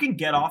 Like you can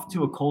get off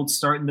to a cold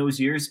start in those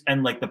years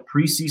and like the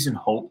preseason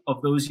hope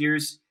of those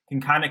years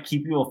can kind of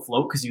keep you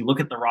afloat because you look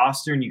at the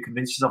roster and you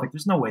convince yourself like,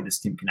 there's no way this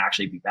team can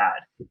actually be bad.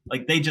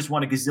 Like they just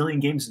won a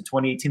gazillion games in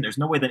 2018. There's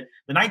no way that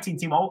the 19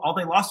 team, all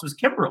they lost was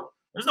Kimbrel.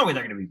 There's no way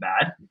they're going to be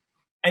bad.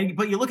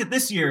 But you look at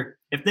this year,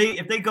 if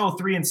they go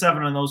 3-7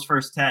 on those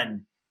first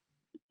 10,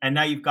 and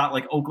now you've got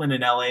like Oakland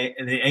and LA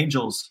and the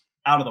Angels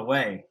out of the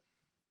way,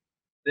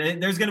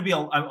 there's going to be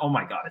oh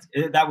my God,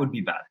 that would be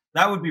bad.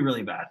 That would be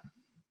really bad.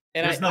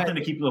 And there's nothing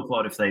to keep you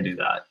afloat if they do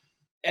that.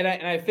 And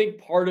I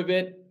think part of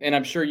it, and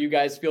I'm sure you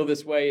guys feel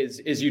this way,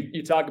 is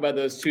you talk about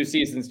those 2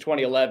 seasons,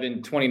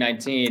 2011,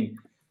 2019.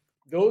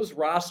 Those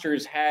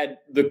rosters had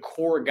the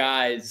core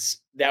guys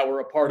that were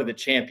a part of the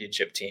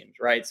championship teams,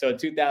 right? So in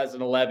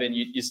 2011,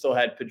 you still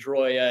had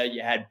Pedroia,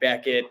 you had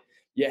Beckett,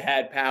 you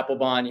had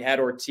Papelbon, you had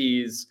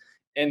Ortiz,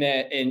 and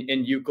then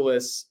in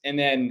Youkilis, and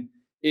then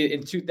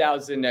in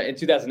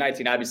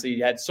 2019, obviously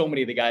you had so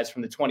many of the guys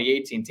from the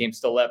 2018 team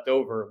still left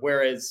over.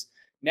 Whereas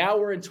now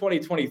we're in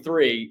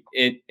 2023,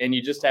 and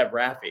you just have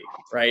Rafi,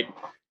 right?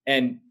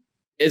 And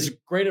as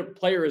great a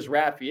player as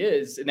Rafi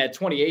is in that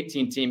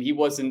 2018 team, he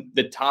wasn't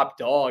the top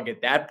dog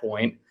at that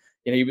point.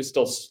 He was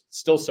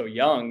still so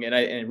young, and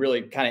it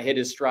really kind of hit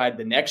his stride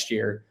the next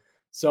year.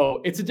 So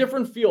it's a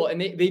different feel,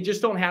 and they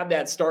just don't have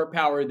that star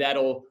power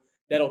that'll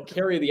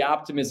carry the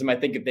optimism. I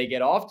think if they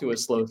get off to a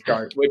slow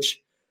start,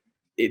 which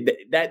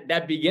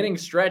that beginning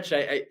stretch,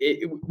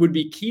 it would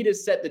be key to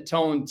set the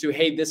tone to,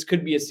 hey, this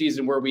could be a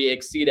season where we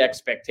exceed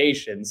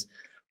expectations,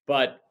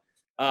 but.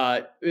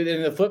 And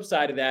the flip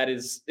side of that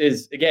is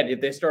again,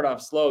 if they start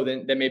off slow,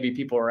 then maybe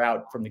people are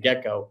out from the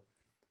get-go.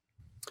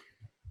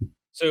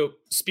 So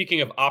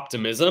speaking of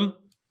optimism,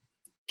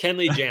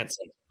 Kenley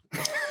Jansen.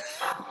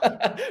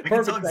 I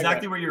can tell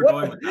exactly where you're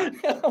going with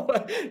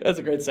that. That's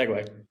a great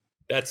segue.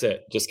 That's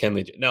it. Just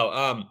Kenley.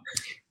 No.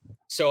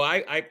 So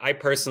I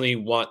personally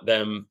want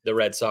the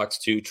Red Sox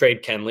to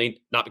trade Kenley,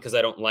 not because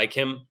I don't like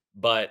him,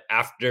 but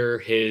after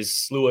his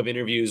slew of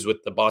interviews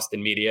with the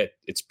Boston media,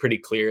 it's pretty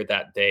clear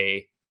that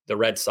the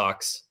Red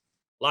Sox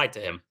lied to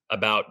him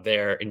about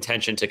their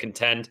intention to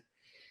contend.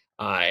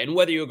 And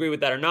whether you agree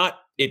with that or not,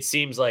 it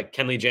seems like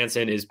Kenley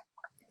Jansen is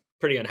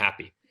pretty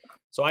unhappy.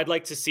 So I'd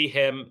like to see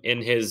him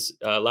in his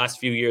last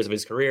few years of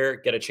his career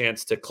get a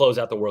chance to close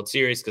out the World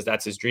Series because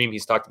that's his dream.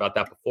 He's talked about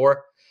that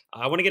before.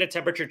 I want to get a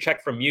temperature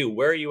check from you.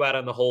 Where are you at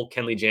on the whole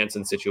Kenley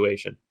Jansen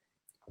situation?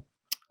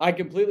 I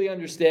completely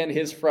understand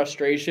his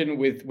frustration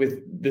with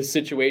the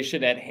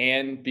situation at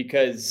hand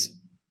because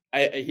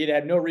he'd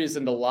had no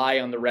reason to lie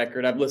on the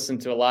record. I've listened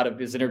to a lot of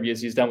his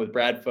interviews he's done with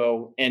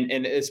Bradfo, and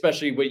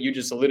especially what you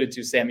just alluded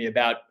to, Sammy,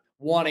 about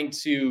wanting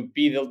to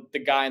be the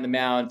guy on the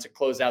mound to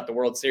close out the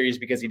World Series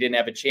because he didn't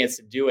have a chance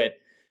to do it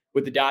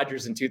with the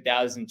Dodgers in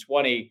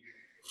 2020.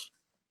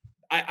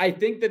 I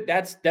think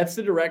that's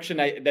the direction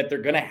that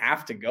they're going to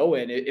have to go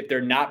in if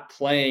they're not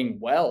playing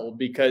well,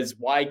 because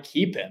why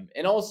keep him?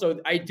 And also,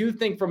 I do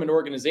think from an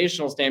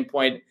organizational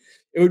standpoint,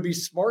 it would be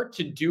smart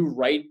to do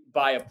right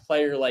by a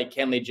player like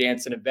Kenley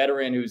Jansen, a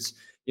veteran who's,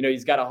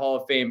 he's got a Hall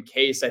of Fame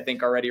case, I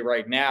think, already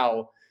right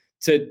now,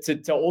 to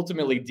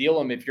ultimately deal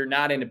him if you're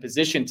not in a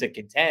position to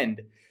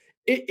contend.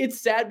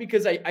 It's sad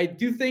because I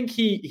do think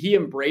he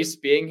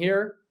embraced being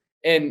here,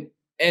 and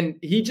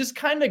he just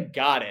kind of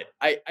got it.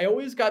 I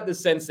always got the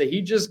sense that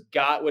he just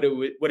got what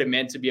it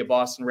meant to be a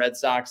Boston Red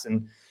Sox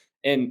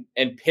and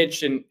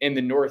pitch in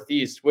the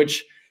Northeast,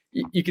 which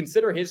you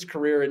consider his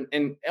career,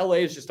 and LA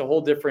is just a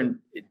whole different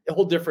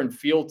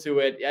feel to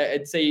it.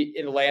 I'd say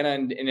in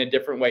Atlanta in a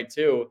different way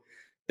too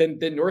than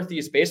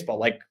Northeast baseball.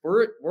 Like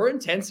we're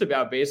intense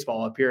about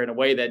baseball up here in a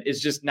way that is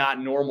just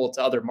not normal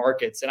to other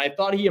markets. And I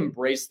thought he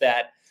embraced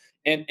that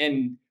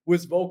and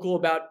was vocal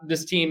about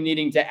this team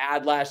needing to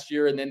add last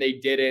year, and then they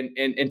didn't.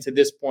 And to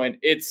this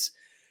point,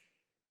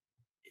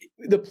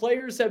 the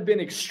players have been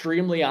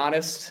extremely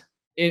honest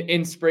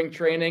in spring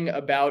training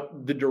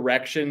about the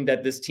direction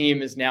that this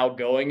team is now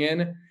going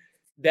in,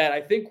 that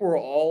I think we're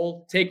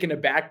all taken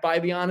aback by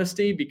the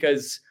honesty,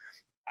 because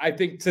I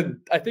think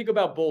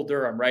about Bull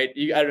Durham, right?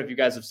 I don't know if you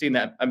guys have seen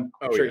that. I'm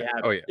sure you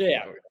have. Oh,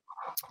 yeah.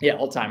 Yeah,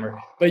 old timer.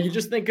 But you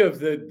just think of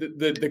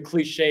the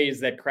cliches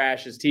that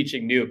Crash is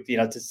teaching Nuke,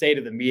 to say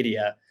to the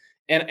media.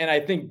 And I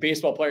think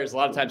baseball players a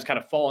lot of times kind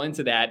of fall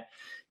into that,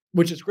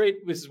 which is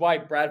great. This is why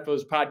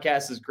Bradfo's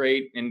podcast is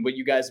great, and what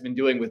you guys have been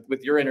doing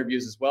with your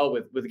interviews as well,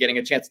 with getting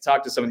a chance to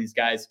talk to some of these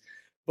guys.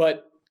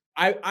 But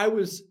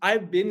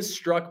I've been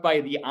struck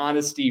by the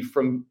honesty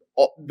from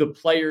the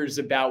players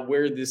about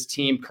where this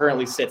team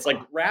currently sits. Like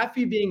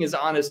Raffy being as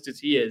honest as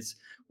he is,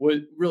 what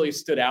really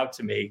stood out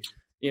to me.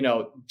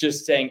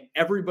 Just saying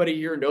everybody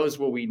here knows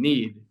what we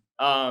need.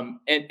 And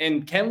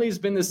Kenley's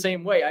been the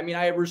same way. I mean,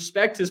 I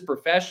respect his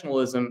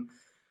professionalism,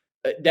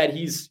 that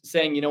he's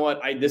saying,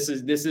 this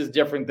is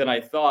different than I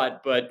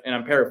thought, and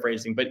I'm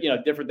paraphrasing, but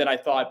different than I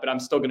thought, but I'm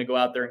still going to go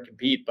out there and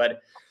compete.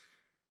 But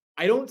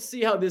I don't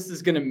see how this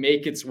is going to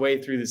make its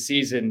way through the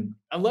season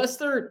unless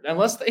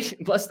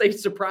they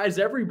surprise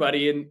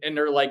everybody and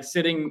are like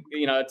sitting,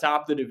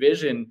 atop the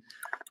division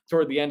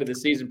toward the end of the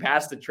season,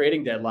 past the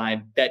trading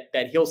deadline, that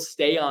he'll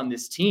stay on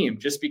this team,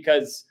 just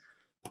because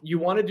you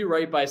want to do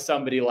right by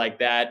somebody like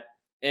that.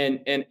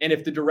 And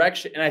if the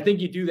direction, and I think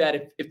you do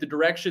that if the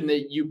direction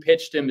that you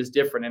pitched him is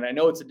different, and I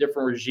know it's a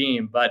different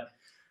regime, but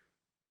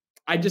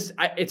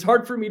it's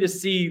hard for me to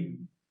see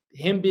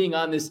him being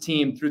on this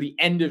team through the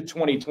end of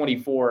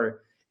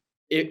 2024.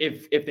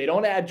 If they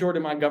don't add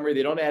Jordan Montgomery,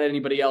 they don't add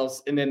anybody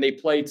else, and then they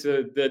play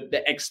to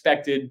the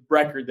expected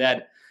record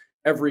that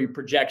every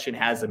projection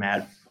has them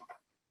at.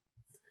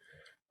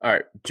 All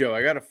right, Joe,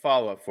 I got a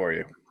follow-up for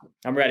you.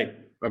 I'm ready.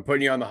 I'm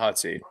putting you on the hot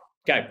seat.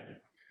 Okay.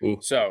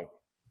 So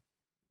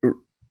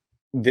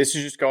this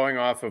is just going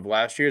off of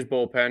last year's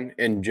bullpen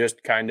and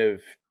just kind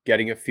of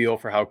getting a feel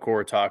for how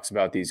Cora talks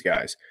about these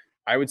guys.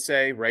 I would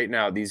say right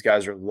now these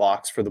guys are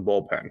locks for the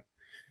bullpen.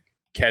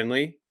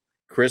 Kenley,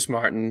 Chris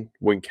Martin,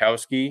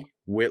 Winkowski,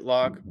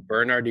 Whitlock,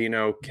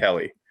 Bernardino,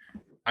 Kelly.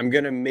 I'm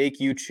going to make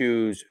you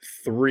choose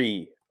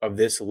 3 of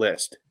this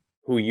list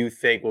who you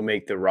think will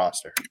make the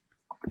roster.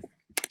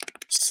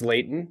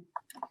 Slayton,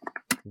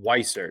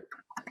 Weissert,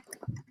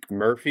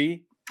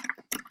 Murphy,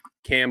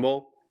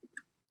 Campbell,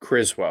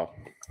 Criswell.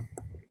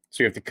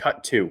 So you have to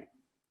cut 2.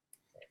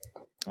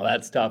 Well,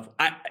 that's tough.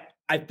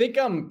 I think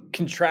I'm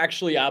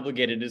contractually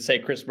obligated to say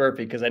Chris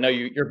Murphy, because I know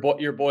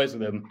you're boys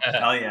with him.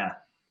 Hell yeah.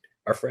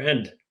 Our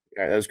friend.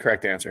 All right, that was the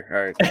correct answer.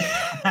 All right.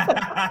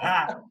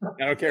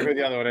 I don't care who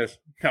the other one is.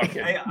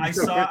 Okay. I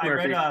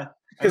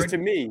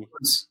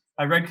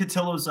read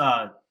Cotillo's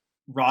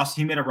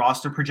roster. He made a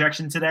roster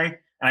projection today,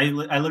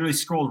 and I literally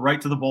scrolled right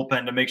to the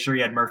bullpen to make sure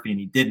he had Murphy, and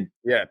he didn't.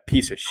 Yeah,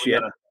 piece of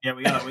shit.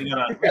 We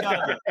gotta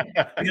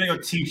go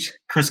teach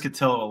Chris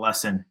Cotillo a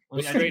lesson.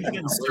 I think he's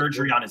getting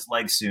surgery on his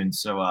leg soon,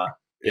 so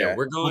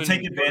we'll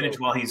take advantage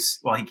while he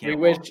can't.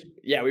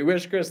 We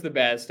wish Chris the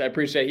best. I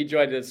appreciate he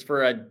joined us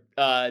for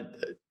a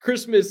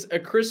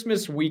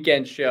Christmas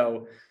weekend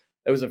show.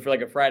 It was for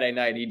a Friday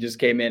night. He just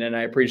came in, and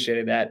I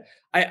appreciated that.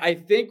 I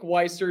think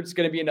Weissert's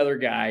going to be another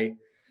guy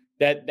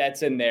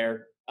that's in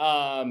there.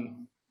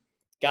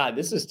 God,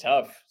 this is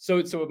tough.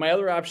 So my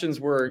other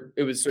options were,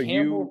 it was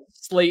Campbell,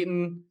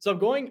 Slayton. So I'm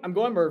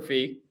going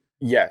Murphy.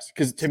 Yes,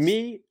 because to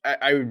me,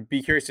 I would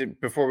be curious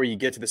before we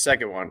get to the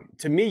second one.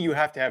 To me, you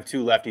have to have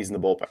 2 lefties in the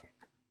bullpen.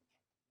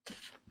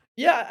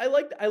 Yeah, I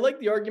like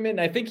the argument,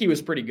 and I think he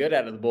was pretty good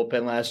out of the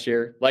bullpen last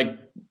year. Like,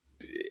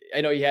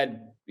 I know he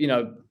had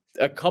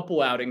a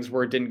couple outings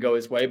where it didn't go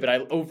his way, but I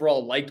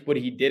overall liked what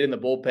he did in the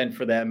bullpen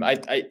for them.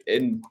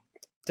 And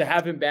to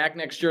have him back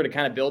next year to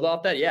kind of build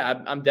off that,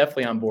 yeah, I'm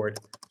definitely on board.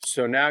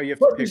 So now you have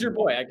to pick. Who's your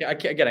boy? It's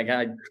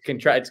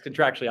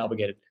contractually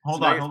obligated.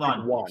 Hold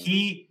on.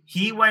 He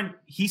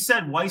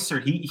said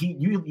Weissert.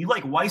 You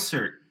like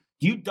Weissert.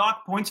 Do you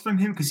dock points from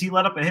him because he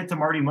let up a hit to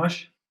Marty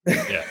Mush?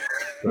 Yeah.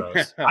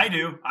 Gross. I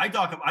do. I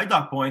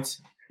dock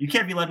points. You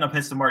can't be letting up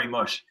hits to Marty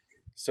Mush.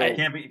 So it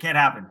can't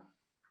happen.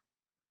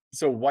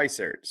 So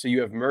Weissert. So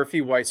you have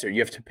Murphy, Weissert. You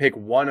have to pick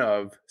one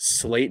of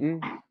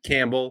Slayton,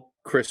 Campbell,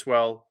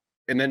 Criswell,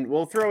 and then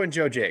we'll throw in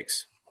Joe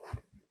Jakes.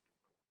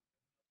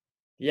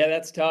 Yeah,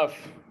 that's tough.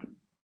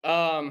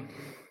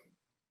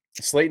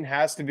 Slayton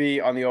has to be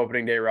on the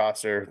opening day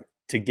roster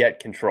to get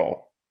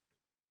control.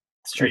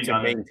 It's true.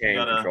 To maintain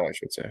control, I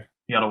should say.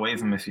 You gotta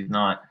waive him if he's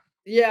not.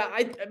 Yeah,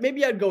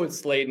 maybe I'd go with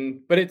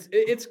Slayton, but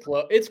it's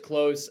close. It's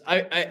close.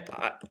 I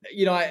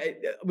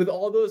with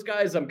all those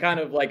guys, I'm kind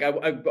of like I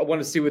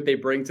want to see what they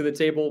bring to the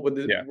table.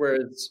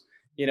 Whereas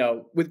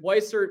with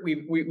Weissert,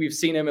 we've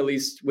seen him at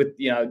least with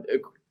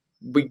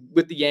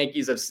with the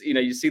Yankees.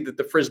 You see that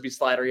the frisbee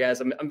slider he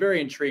has. I'm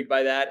very intrigued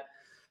by that,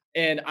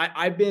 and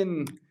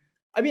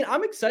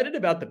I'm excited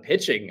about the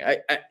pitching.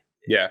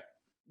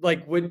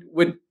 Like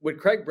what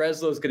Craig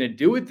Breslow is going to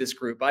do with this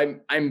group.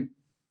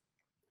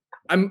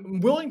 I'm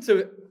willing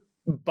to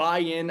buy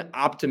in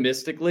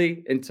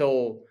optimistically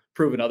until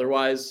proven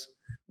otherwise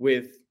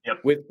with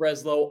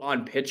Breslow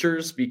on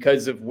pitchers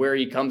because of where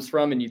he comes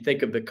from. And you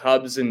think of the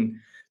Cubs and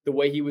the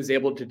way he was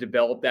able to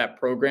develop that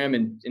program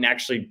and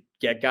actually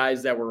get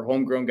guys that were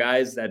homegrown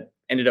guys that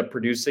ended up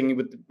producing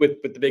with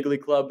the big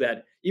league club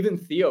that even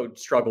Theo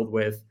struggled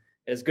with,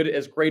 as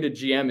great a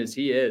GM as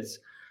he is.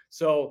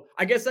 So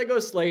I guess I go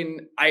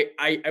Slayton.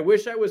 I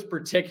wish I was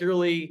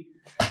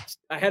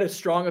I had a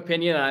strong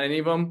opinion on any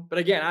of them, but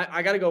again,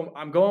 I got to go.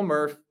 I'm going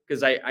Murph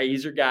because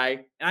he's your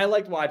guy, and I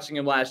liked watching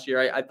him last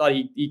year. I thought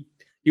he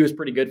was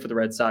pretty good for the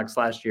Red Sox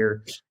last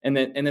year, and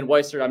then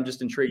Weissert, I'm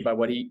just intrigued by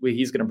what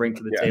he's going to bring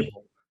to the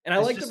table, and I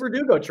like the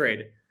Verdugo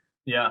trade.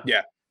 Yeah.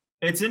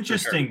 It's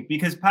interesting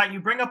because Pat,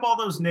 you bring up all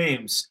those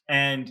names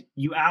and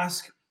you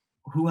ask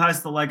who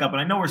has the leg up,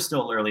 and I know we're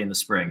still early in the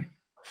spring,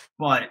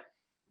 but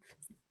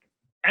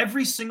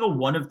every single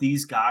one of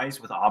these guys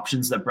with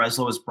options that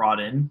Breslow has brought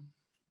in,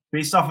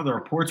 based off of the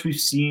reports we've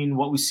seen,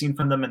 what we've seen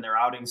from them in their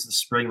outings this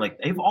spring, like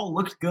they've all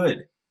looked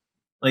good.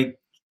 Like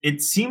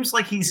it seems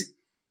like he's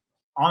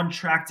on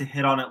track to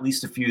hit on at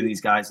least a few of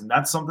these guys, and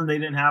that's something they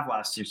didn't have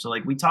last year. So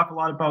like we talk a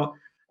lot about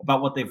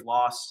what they've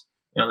lost.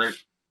 They're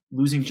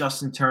losing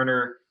Justin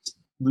Turner,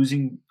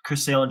 losing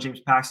Chris Sale and James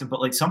Paxton, but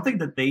like something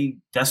that they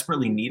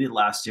desperately needed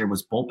last year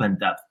was bullpen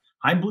depth.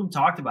 Heimblum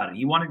talked about it.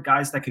 He wanted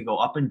guys that could go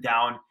up and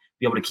down,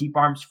 be able to keep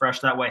arms fresh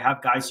that way,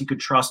 have guys you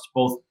could trust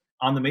both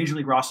on the major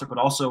league roster, but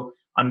also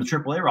on the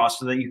AAA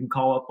roster that you can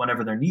call up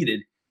whenever they're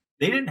needed.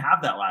 They didn't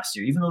have that last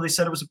year, even though they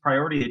said it was a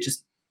priority.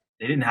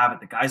 They didn't have it.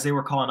 The guys they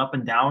were calling up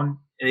and down,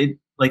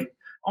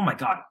 oh my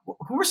God,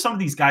 who were some of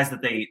these guys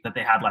that they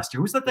had last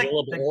year? Who's that?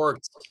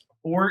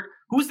 Or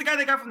who's the guy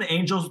they got from the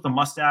Angels with the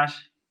mustache?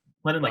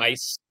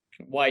 Weiss,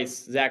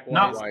 Zach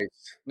Weiss.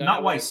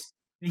 Not Weiss.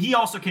 He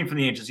also came from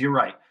the Angels. You're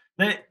right.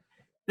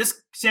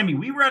 Sammy,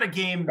 we were at a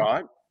game.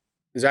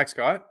 Zach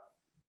Scott?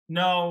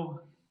 No.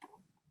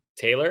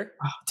 Taylor?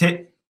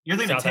 You're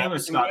thinking of Taylor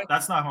Scott.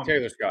 That's not home.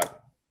 Taylor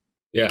Scott.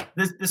 Yeah.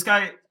 This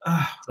guy.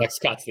 Zach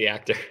Scott's the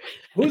actor.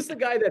 Who's the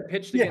guy that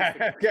pitched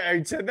against?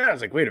 I said that. I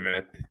was like, wait a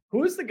minute.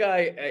 Who's the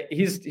guy?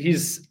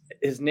 His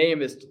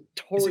name is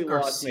totally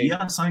lost me.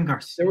 Simon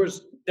Garcia.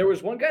 There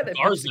was one guy that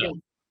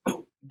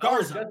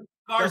Garza.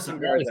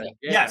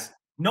 Yes.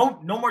 No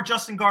more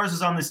Justin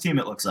Garzas on this team.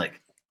 It looks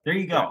like. There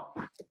you go.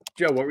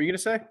 Joe, what were you gonna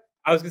say?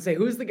 I was gonna say,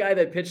 who's the guy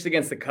that pitched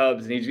against the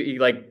Cubs and he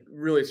like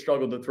really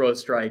struggled to throw a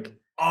strike?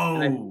 Oh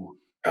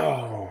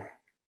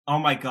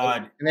my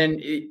God. And then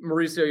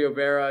Mauricio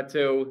Llovera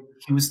too.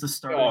 He was the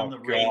starter on the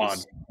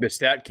Rays. The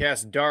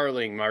StatCast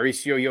darling,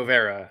 Mauricio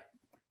Llovera.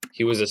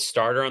 He was a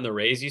starter on the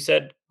Rays, you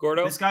said,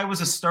 Gordo? This guy was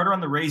a starter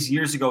on the Rays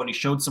years ago, and he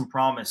showed some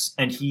promise,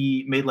 and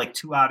he made like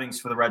 2 outings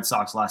for the Red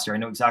Sox last year. I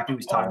know exactly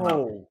what he's talking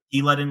about.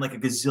 He let in like a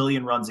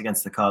gazillion runs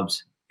against the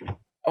Cubs.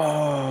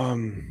 Yeah,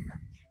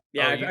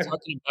 you're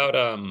talking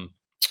about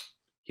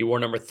he wore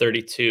number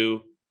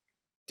 32.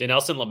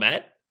 Dinelson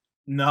Lamet?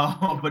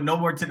 No, but no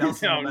more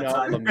Dinelson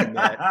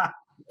Lamet.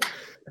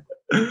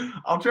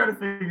 I'll try to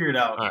figure it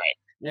out. All right.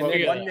 Well,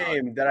 one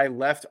name that I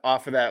left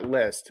off of that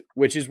list,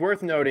 which is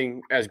worth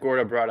noting as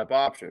Gordo brought up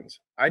options,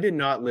 I did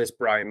not list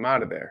Brian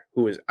Mata there,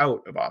 who is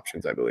out of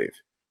options, I believe.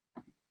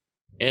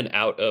 And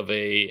out of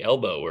a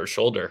elbow or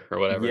shoulder or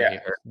whatever. Yeah,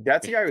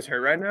 that's the guy who's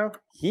hurt right now.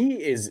 He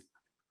is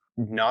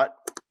not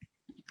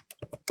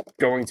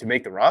going to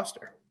make the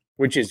roster,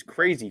 which is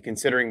crazy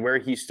considering where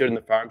he stood in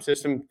the farm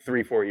system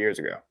 3-4 years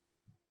ago.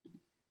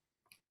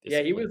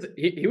 Yeah, he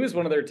was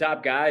one of their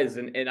top guys,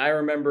 and I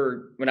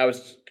remember when I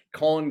was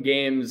calling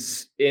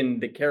games in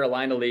the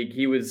Carolina League,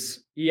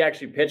 he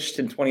actually pitched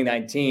in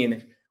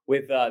 2019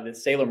 with the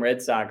Salem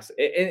Red Sox,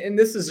 and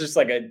this is just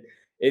like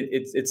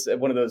it's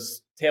one of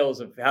those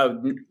tales of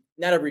how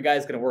not every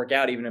guy's going to work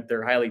out, even if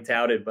they're highly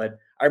touted. But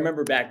I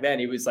remember back then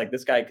he was like,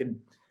 this guy could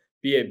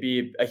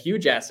be a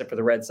huge asset for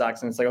the Red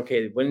Sox. And it's like,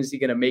 okay, when is he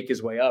going to make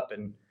his way up?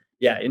 And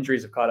yeah,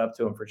 injuries have caught up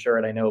to him for sure.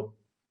 And I know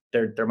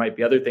there might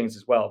be other things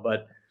as well,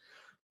 but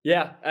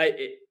yeah,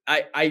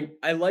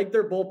 I like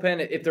their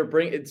bullpen if they're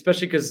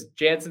especially because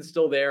Jansen's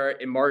still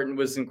there and Martin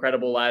was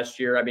incredible last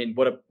year. I mean,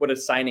 what a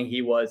signing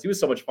he was. He was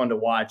so much fun to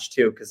watch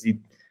too, because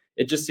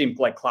it just seemed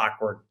like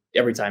clockwork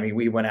every time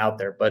we went out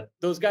there. But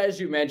those guys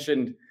you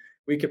mentioned,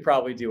 we could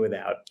probably do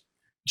without.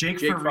 Jake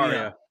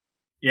Faria.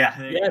 Yeah,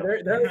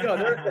 there we go.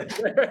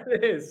 There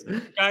it is.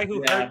 The guy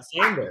who hurt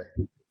Sander,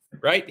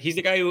 right? He's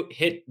the guy who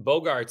hit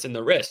Bogarts in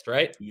the wrist,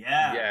 right?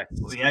 Yeah.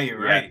 Yeah,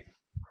 you're right.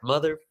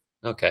 Mother.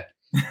 Okay.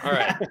 All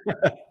right.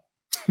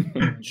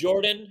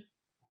 Jordan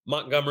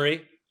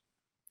Montgomery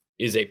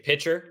is a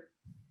pitcher.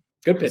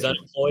 Good pitcher. He's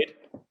unemployed.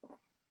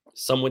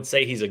 Some would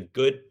say he's a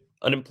good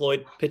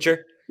unemployed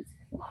pitcher.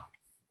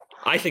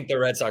 I think the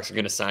Red Sox are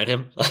going to sign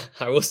him.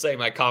 I will say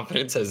my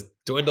confidence has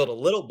dwindled a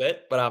little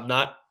bit, but I'm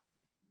not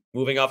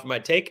moving off of my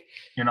take.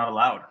 You're not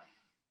allowed.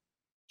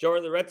 Joe,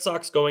 are the Red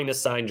Sox going to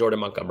sign Jordan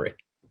Montgomery?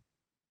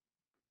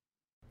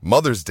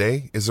 Mother's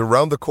Day is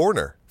around the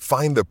corner.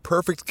 Find the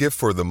perfect gift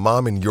for the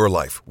mom in your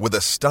life with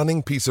a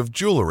stunning piece of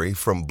jewelry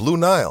from Blue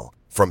Nile.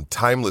 From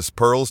timeless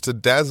pearls to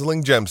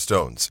dazzling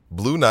gemstones,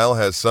 Blue Nile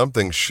has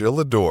something she'll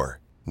adore.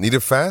 Need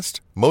it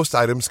fast? Most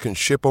items can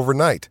ship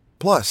overnight.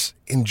 Plus,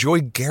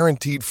 enjoy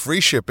guaranteed free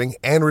shipping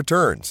and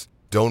returns.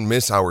 Don't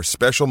miss our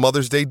special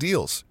Mother's Day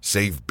deals.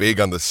 Save big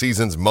on the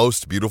season's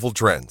most beautiful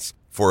trends.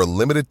 For a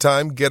limited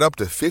time, get up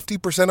to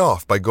 50%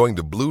 off by going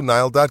to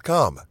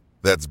BlueNile.com.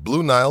 That's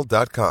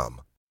BlueNile.com.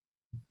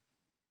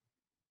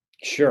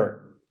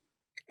 Sure.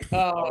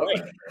 All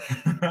right.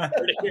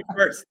 Heard it here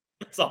first.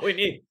 That's all we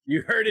need.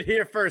 You heard it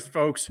here first,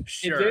 folks.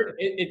 Sure.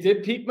 It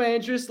did pique my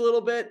interest a little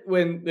bit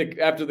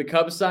after the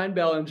Cubs signed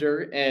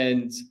Bellinger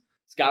and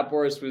Scott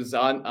Boras was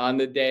on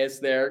the dais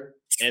there,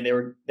 and they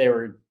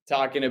were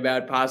talking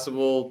about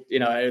possible,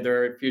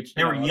 their future.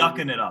 They were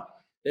yucking it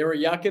up. They were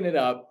yucking it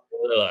up.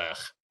 Ugh.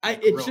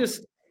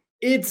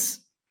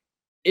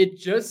 It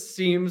just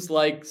seems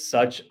like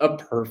such a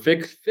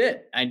perfect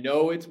fit. I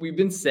know we've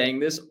been saying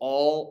this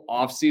all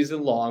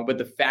offseason long, but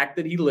the fact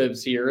that he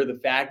lives here, the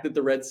fact that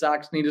the Red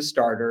Sox need a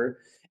starter,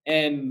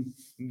 and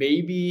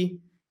maybe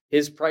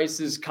his price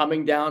is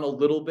coming down a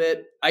little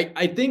bit.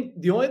 I think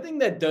the only thing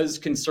that does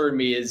concern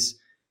me is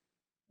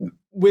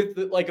with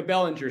like a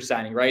Bellinger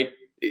signing, right?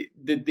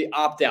 The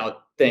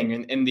opt-out thing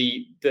and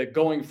the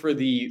going for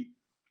the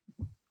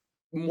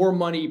more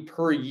money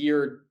per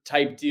year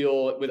type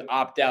deal with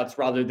opt-outs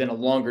rather than a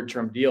longer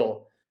term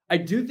deal. I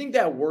do think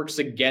that works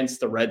against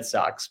the Red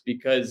Sox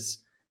because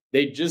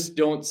they just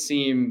don't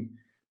seem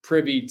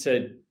privy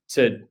to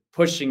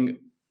pushing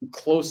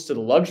close to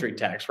the luxury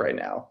tax right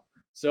now.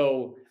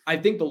 So I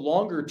think the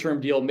longer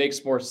term deal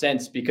makes more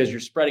sense because you're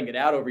spreading it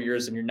out over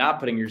years and you're not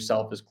putting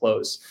yourself as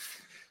close.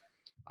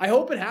 I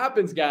hope it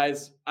happens,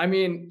 guys. I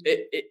mean,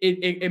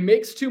 it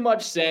makes too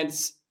much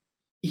sense.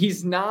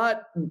 He's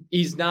not,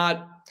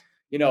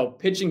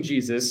 pitching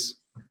Jesus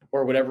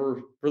or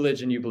whatever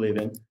religion you believe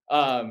in.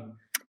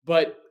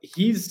 But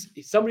he's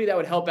somebody that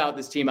would help out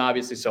this team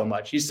obviously so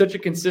much. He's such a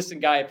consistent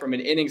guy from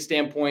an inning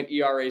standpoint,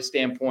 ERA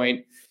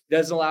standpoint,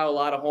 doesn't allow a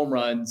lot of home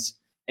runs.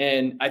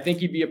 And I think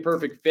he'd be a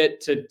perfect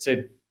fit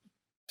to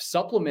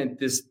supplement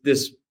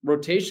this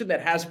rotation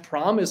that has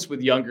promise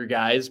with younger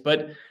guys,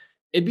 but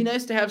it'd be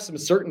nice to have some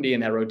certainty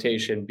in that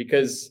rotation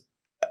because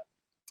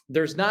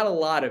there's not a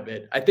lot of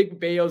it. I think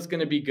Bayo's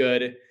going to be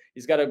good.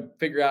 He's got to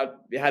figure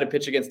out how to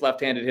pitch against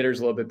left-handed hitters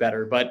a little bit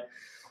better. But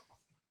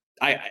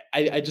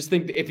I just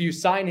think if you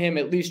sign him,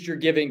 at least you're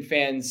giving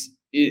fans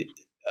a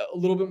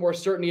little bit more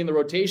certainty in the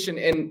rotation.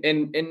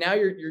 And now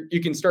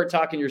you can start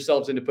talking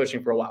yourselves into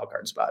pushing for a wild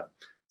card spot.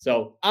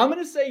 So I'm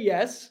going to say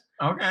yes.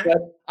 Okay. But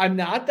I'm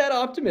not that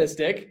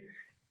optimistic.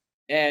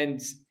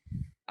 And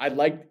I'd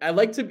like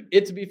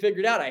it to be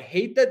figured out. I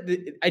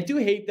do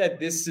hate that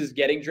this is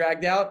getting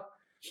dragged out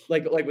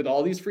like with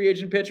all these free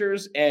agent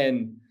pitchers.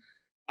 And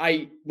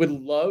I would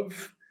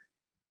love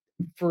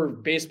for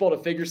baseball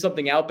to figure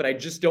something out, but I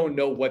just don't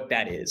know what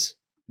that is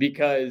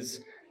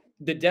because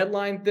the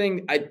deadline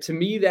thing, to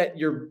me, that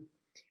you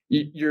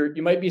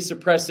might be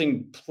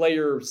suppressing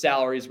player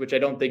salaries, which I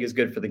don't think is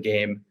good for the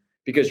game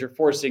because you're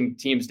forcing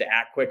teams to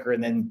act quicker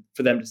and then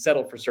for them to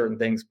settle for certain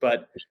things.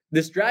 But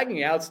this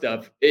dragging out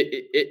stuff,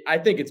 I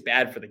think it's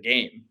bad for the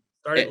game.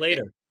 Start it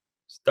later.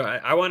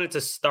 I wanted to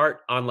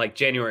start on like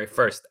January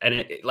 1st,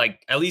 and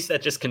at least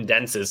that just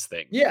condenses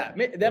things. Yeah,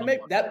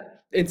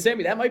 and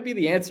Sammy, that might be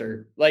the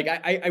answer. Like,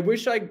 I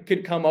wish I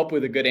could come up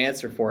with a good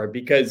answer for it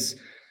because,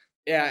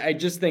 yeah, I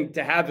just think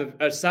to have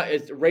a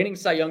reigning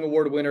Cy Young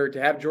Award winner, to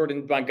have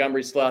Jordan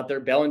Montgomery still out there,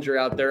 Bellinger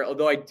out there.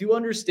 Although I do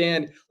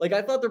understand, like,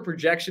 I thought the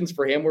projections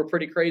for him were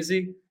pretty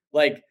crazy.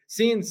 Like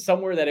seeing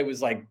somewhere that it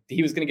was like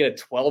he was going to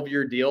get a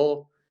 12-year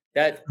deal.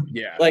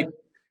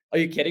 Are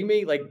you kidding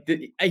me? Like,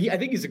 I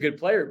think he's a good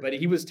player, but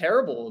he was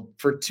terrible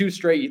for 2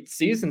 straight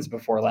seasons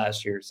before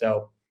last year.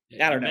 So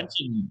I don't know.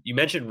 You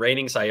mentioned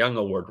reigning Cy Young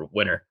Award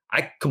winner.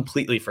 I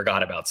completely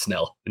forgot about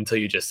Snell until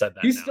you just said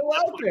that. He's still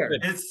out there.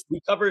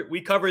 We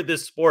covered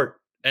this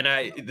sport And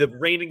the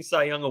reigning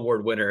Cy Young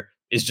Award winner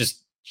is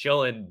just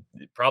chilling,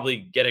 probably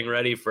getting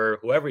ready for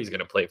whoever he's going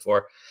to play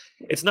for.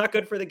 It's not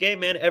good for the game,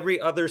 man. Every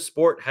other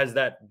sport has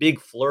that big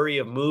flurry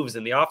of moves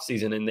in the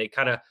offseason, and they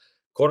kind of,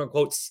 quote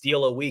unquote,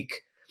 steal a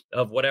week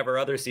of whatever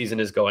other season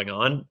is going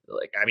on.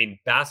 Like, I mean,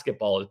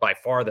 basketball is by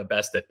far the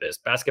best at this.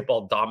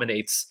 Basketball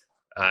dominates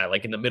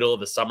like in the middle of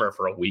the summer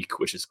for a week,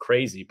 which is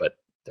crazy, but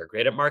they're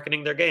great at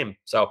marketing their game.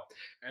 So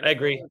I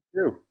agree.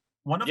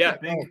 One of the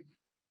big,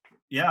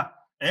 yeah,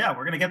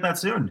 we're going to get that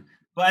soon.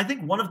 But I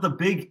think one of the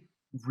big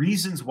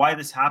reasons why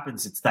this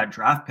happens, it's that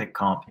draft pick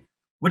comp,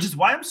 which is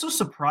why I'm so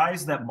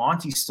surprised that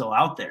Monty's still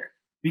out there.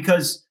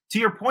 Because to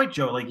your point,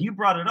 Joe, like you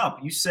brought it up,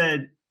 you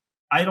said,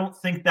 I don't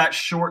think that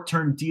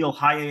short-term deal,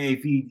 high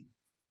AAV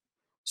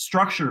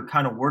structure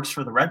kind of works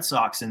for the Red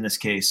Sox in this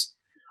case.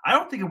 I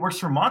don't think it works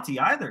for Monty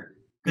either.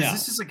 Because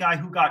this is a guy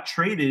who got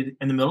traded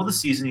in the middle of the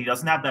season. He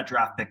doesn't have that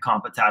draft pick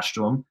comp attached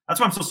to him. That's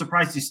why I'm so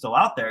surprised he's still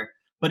out there.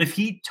 But if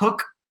he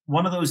took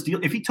one of those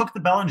deals, if he took the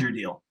Bellinger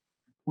deal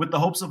with the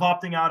hopes of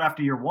opting out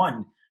after year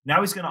one,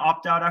 now he's going to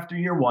opt out after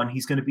year one.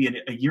 He's going to be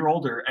a year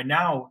older. And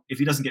now if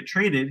he doesn't get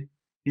traded,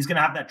 he's going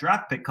to have that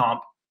draft pick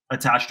comp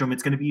attached to him.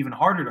 It's going to be even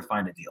harder to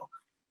find a deal.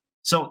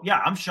 So, yeah,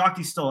 I'm shocked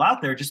he's still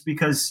out there just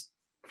because,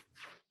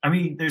 I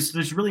mean,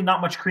 there's really not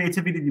much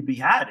creativity to be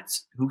had.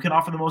 It's who can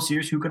offer the most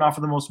years, who can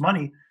offer the most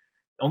money.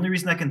 The only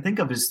reason I can think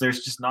of is there's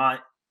just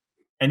not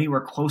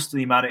anywhere close to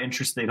the amount of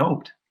interest they'd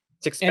hoped.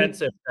 It's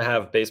expensive to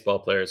have baseball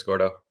players,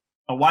 Gordo.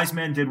 A wise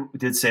man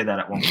did say that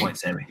at one point,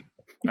 Sammy.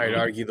 I'd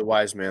argue the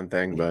wise man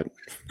thing, but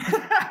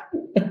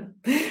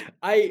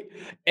I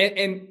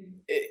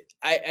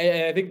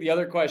think the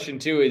other question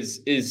too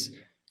is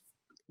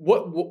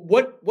what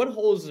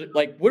holes,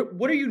 like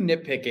what are you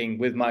nitpicking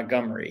with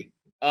Montgomery?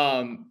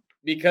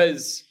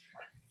 Because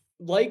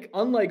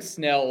unlike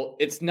Snell,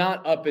 it's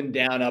not up and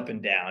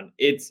down.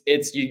 It's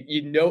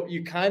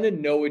you kind of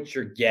know what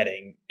you're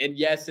getting. And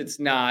yes, it's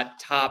not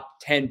top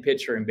 10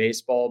 pitcher in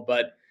baseball,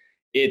 but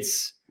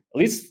it's at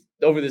least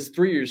over this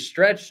 3-year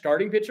stretch,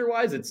 starting pitcher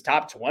wise, it's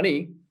top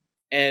 20.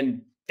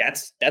 And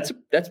that's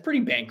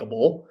pretty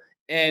bankable.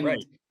 And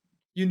right.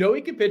 You know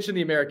he can pitch in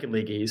the American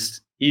League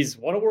East. He's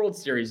won a World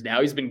Series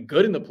now. He's been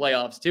good in the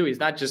playoffs too. He's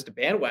not just a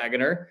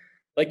bandwagoner.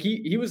 Like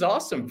he was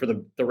awesome for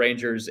the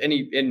Rangers, and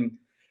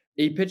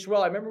he pitched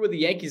well. I remember with the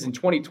Yankees in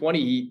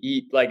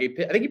 2020, I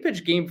think he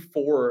pitched Game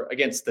 4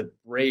 against the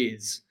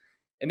Rays,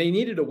 and they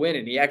needed a win,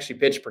 and he actually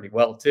pitched pretty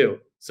well too.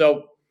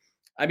 So,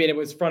 I mean, it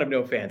was in front of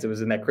no fans. It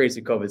was in that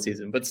crazy COVID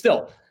season, but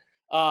still,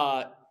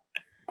 I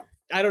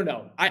don't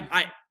know.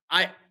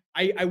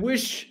 I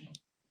wish.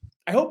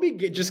 I hope he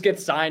just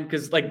gets signed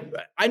because, like,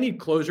 I need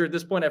closure at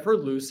this point. I've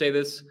heard Lou say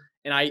this,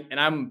 and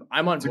I'm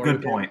on board. It's a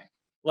good point.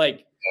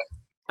 Like,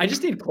 I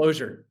just need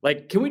closure.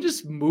 Like, can we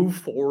just move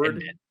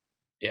forward?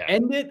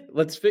 End it.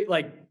 Let's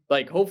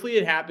like hopefully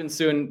it happens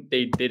soon.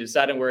 They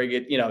decide on where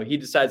he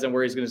decides on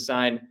where he's going to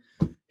sign,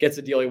 gets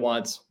the deal he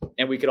wants,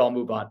 and we could all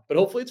move on. But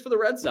hopefully it's for the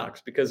Red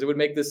Sox because it would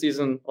make this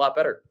season a lot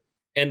better.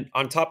 And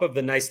on top of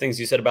the nice things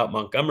you said about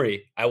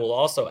Montgomery, I will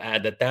also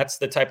add that that's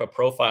the type of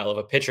profile of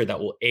a pitcher that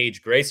will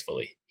age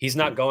gracefully. He's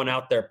not going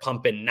out there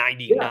pumping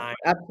 99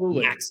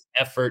 max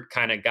effort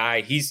kind of guy.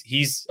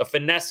 He's a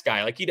finesse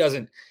guy. Like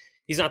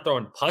he's not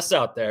throwing pus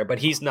out there, but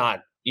he's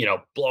not,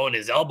 blowing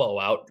his elbow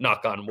out,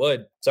 knock on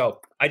wood. So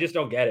I just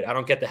don't get it. I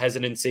don't get the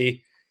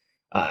hesitancy.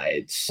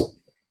 I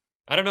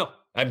don't know.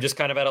 I'm just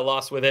kind of at a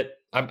loss with it.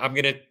 I'm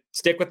going to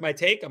stick with my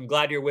take. I'm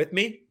glad you're with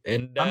me.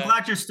 And I'm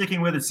glad you're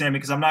sticking with it, Sammy,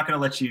 because I'm not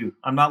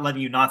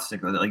letting you not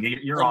stick with it. Like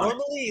you're on.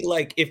 Normally,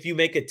 like if you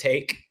make a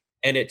take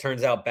and it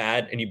turns out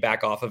bad and you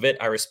back off of it,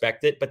 I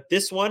respect it. But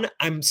this one,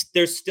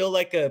 there's still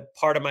like a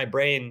part of my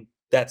brain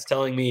that's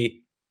telling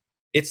me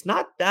it's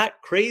not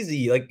that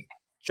crazy. Like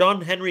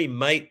John Henry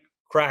might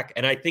crack.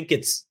 And I think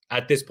it's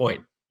at this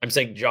point, I'm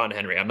saying John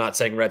Henry. I'm not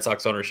saying Red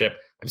Sox ownership.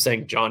 I'm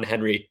saying John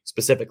Henry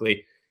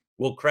specifically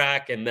will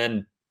crack. And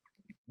then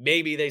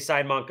maybe they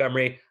sign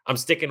Montgomery. I'm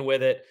sticking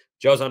with it.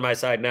 Joe's on my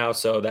side now.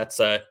 So that's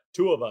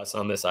 2 of us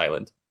on this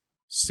island.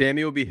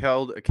 Sammy will be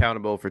held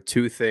accountable for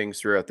 2 things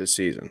throughout this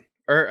season.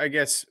 Or I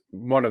guess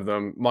one of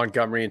them,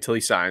 Montgomery, until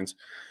he signs.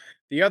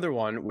 The other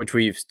one, which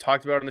we've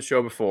talked about on the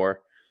show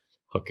before,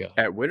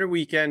 at Winter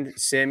Weekend,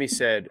 Sammy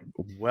said,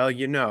 well,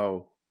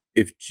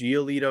 if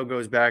Giolito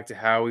goes back to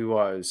how he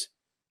was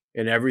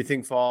and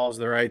everything falls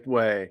the right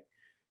way,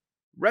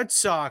 Red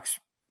Sox,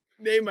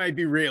 they might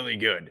be really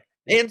good.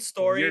 And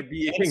Story.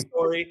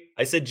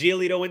 I said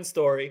Giolito and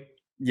Story.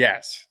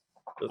 Yes.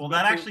 Well,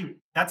 that's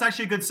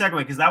actually a good segue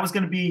because that was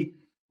going to be,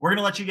 we're going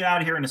to let you get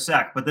out of here in a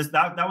sec, but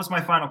that was my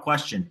final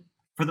question.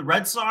 For the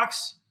Red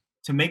Sox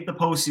to make the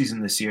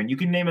postseason this year, and you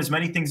can name as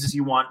many things as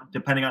you want,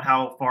 depending on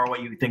how far away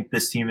you think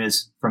this team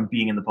is from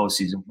being in the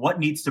postseason. What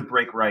needs to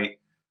break right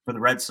for the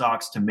Red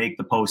Sox to make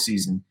the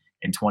postseason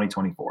in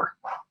 2024?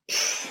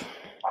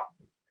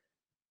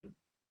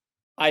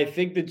 I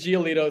think the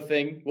Giolito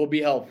thing will be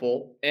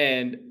helpful,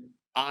 and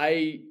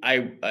I'm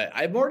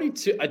already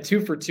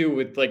 2 for 2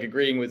 with like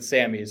agreeing with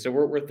Sammy. So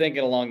we're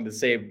thinking along the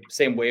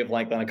same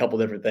wavelength on a couple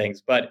different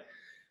things. But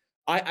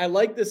I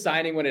like the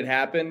signing when it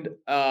happened.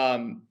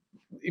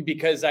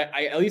 Because I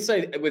at least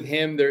with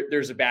him,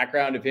 there's a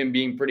background of him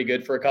being pretty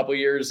good for a couple of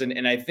years.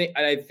 And I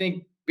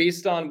think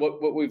based on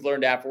what we've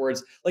learned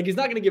afterwards, like he's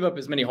not going to give up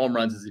as many home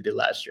runs as he did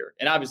last year.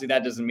 And obviously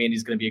that doesn't mean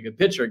he's going to be a good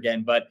pitcher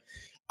again, but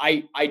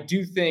I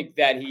do think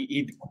that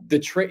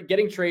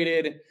getting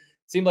traded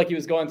seemed like he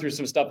was going through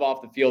some stuff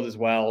off the field as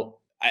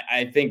well.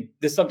 I think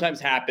this sometimes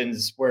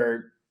happens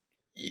where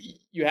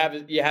you have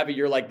a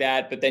year like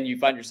that, but then you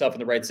find yourself in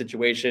the right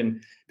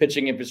situation,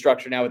 pitching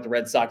infrastructure now with the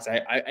Red Sox.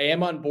 I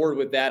am on board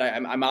with that.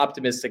 I'm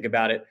optimistic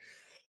about it,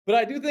 but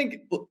I do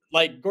think,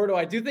 like Gordo,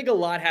 I do think a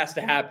lot has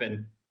to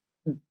happen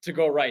to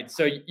go right.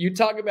 So you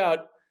talk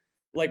about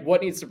like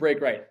what needs to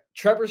break right.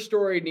 Trevor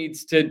Story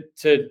needs to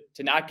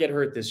not get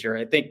hurt this year.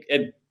 I think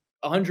at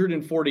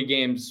 140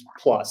 games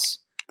plus.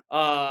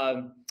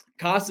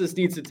 Casas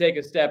needs to take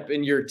a step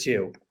in year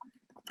 2.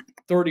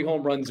 30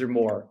 home runs or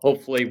more.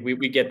 Hopefully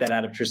we get that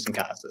out of Tristan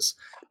Casas.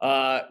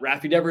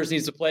 Raffy Devers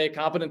needs to play a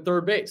competent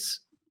third base,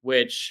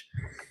 which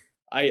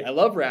I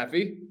love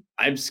Raffy.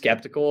 I'm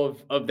skeptical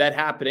of that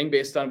happening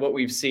based on what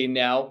we've seen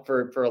now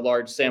for a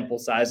large sample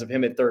size of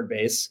him at third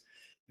base.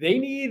 They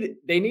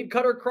need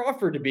Cutter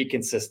Crawford to be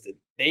consistent.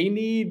 They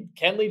need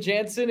Kenley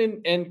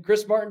Jansen and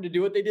Chris Martin to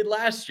do what they did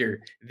last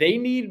year. They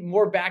need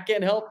more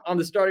back-end help on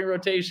the starting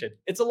rotation.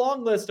 It's a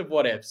long list of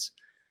what ifs,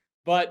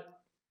 but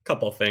A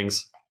couple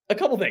things.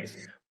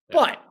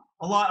 But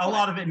a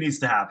lot of it needs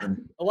to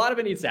happen.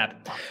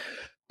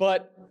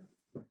 But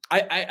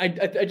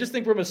I just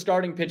think from a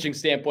starting pitching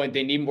standpoint,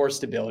 they need more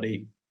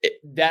stability.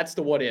 That's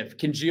the what if.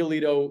 Can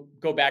Giolito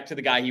go back to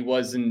the guy he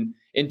was in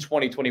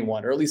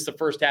 2021, or at least the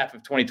first half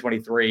of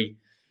 2023?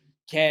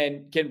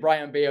 Can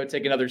Brian Bayo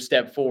take another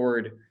step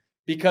forward?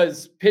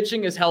 Because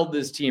pitching has held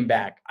this team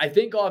back. I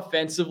think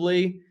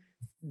offensively,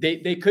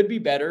 they could be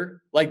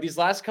better. Like these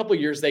last couple of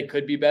years, they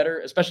could be better,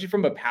 especially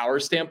from a power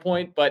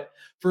standpoint. But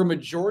for a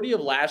majority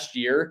of last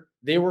year,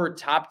 they were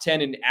top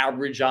 10 in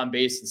average on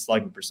base and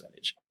slugging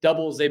percentage.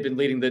 Doubles, they've been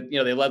leading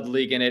they led the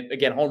league in it.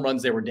 Again, home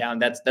runs, they were down.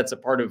 That's a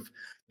part of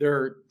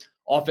their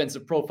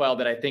offensive profile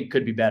that I think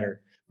could be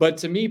better. But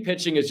to me,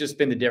 pitching has just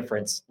been the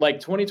difference. Like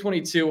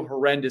 2022,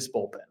 horrendous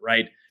bullpen,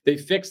 right? They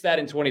fixed that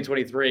in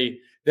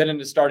 2023. Then in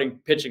the starting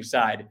pitching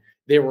side,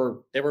 they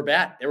were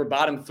bad. They were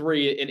bottom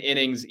 3 in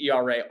innings,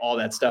 ERA, all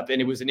that stuff.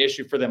 And it was an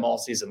issue for them all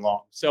season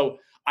long. So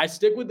I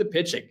stick with the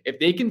pitching. If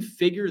they can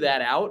figure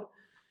that out,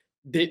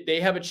 they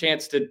have a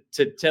chance to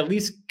at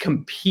least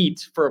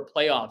compete for a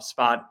playoff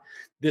spot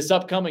this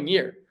upcoming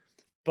year.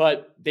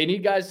 But they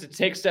need guys to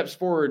take steps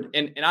forward.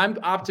 And I'm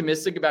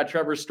optimistic about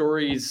Trevor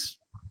Story's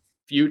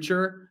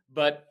future,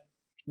 but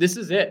this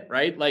is it,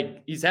 right?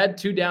 Like he's had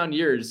 2 down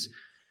years.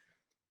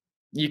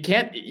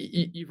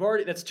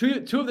 That's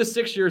two of the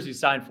 6 years he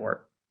signed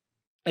for.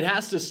 It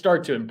has to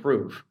start to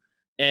improve.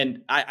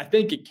 And I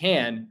think it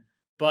can,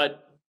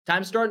 but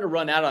time's starting to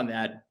run out on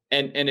that.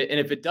 And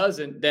if it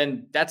doesn't,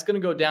 then that's going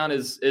to go down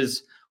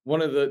as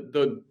one of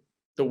the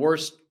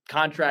worst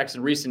contracts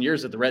in recent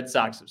years that the Red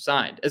Sox have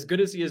signed, as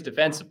good as he is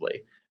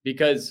defensively,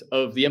 because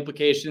of the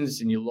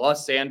implications, and you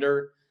lost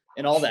Sander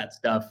and all that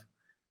stuff.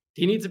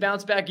 He needs a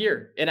bounce back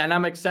year. And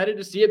I'm excited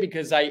to see it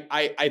because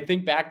I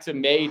think back to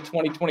May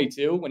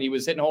 2022 when he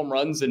was hitting home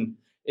runs, and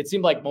it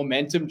seemed like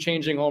momentum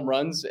changing home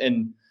runs.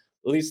 And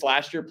at least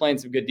last year playing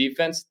some good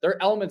defense. There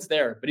are elements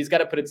there, but he's got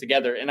to put it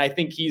together. And I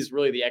think he's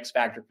really the X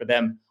factor for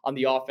them on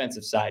the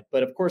offensive side.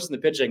 But of course, in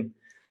the pitching, it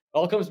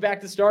all comes back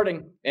to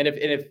starting. And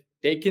if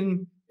they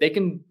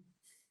can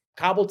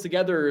cobble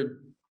together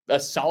a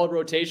solid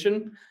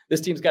rotation,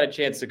 this team's got a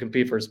chance to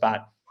compete for a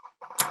spot.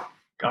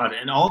 God,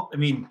 and all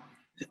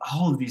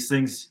of these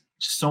things,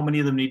 so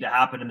many of them need to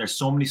happen. And there's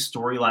so many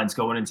storylines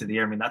going into the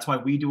air. I mean, that's why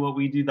we do what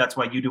we do. That's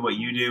why you do what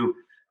you do.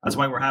 That's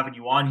why we're having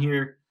you on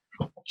here.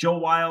 Joe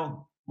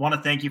Weil, want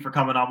to thank you for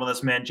coming on with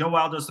us, man. Joe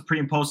Weil does the pre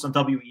and post on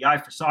WEI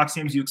for Sox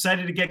games. You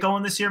excited to get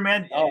going this year,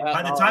 man?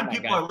 By the time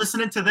people are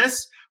listening to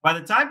this, by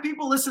the time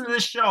people listen to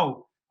this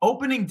show,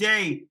 opening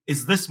day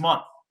is this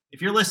month.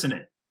 If you're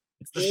listening,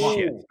 it's this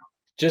month.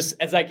 Just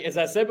as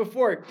I said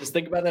before, just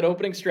think about that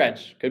opening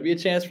stretch. Could be a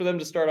chance for them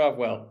to start off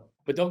well,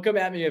 but don't come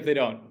at me if they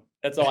don't.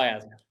 That's all I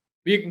ask.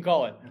 But you can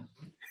call it.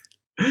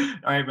 All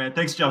right, man.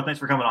 Thanks, Joe. Thanks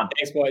for coming on.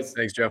 Thanks, boys.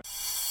 Thanks, Joe.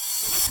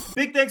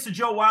 Big thanks to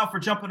Joe Weil for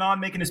jumping on,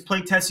 making his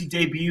Play Tessie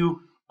debut.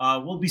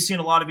 We'll be seeing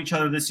a lot of each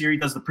other this year. He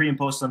does the pre and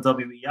post on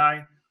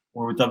WEI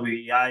or with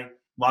WEI. A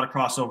lot of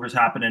crossovers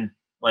happening.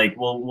 Like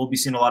we'll be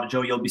seeing a lot of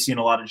Joe. You'll be seeing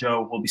a lot of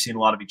Joe. We'll be seeing a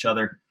lot of each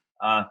other.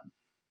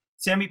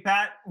 Sammy,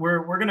 Pat,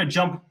 we're gonna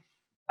jump,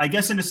 I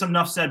guess, into some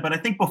Nuff Said. But I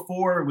think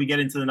before we get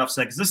into the Nuff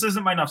Said, because this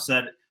isn't my Nuff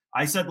Said.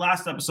 I said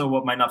last episode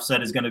what my Nuff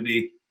Said is going to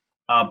be.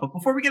 But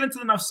before we get into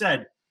the Nuff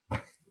Said,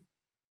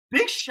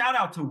 big shout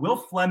out to Will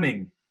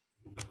Fleming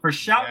for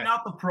shouting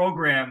out the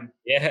program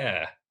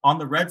on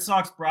the Red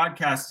Sox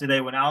broadcast today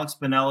when Alex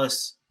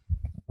Binelas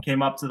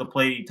came up to the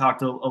plate. He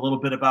talked a little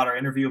bit about our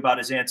interview, about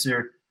his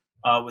answer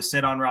with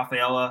Cedon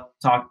Rafaela,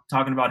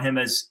 talking about him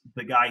as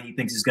the guy he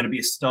thinks is going to be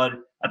a stud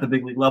at the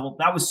big league level.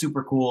 That was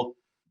super cool.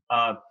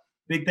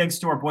 Big thanks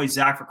to our boy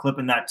Zach for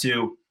clipping that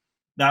too.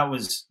 that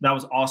was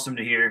awesome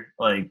to hear.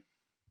 Like,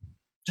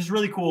 just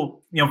really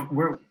cool. You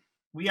know,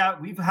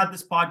 we've had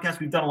this podcast.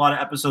 We've done a lot of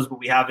episodes, but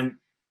we haven't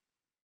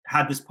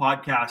had this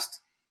podcast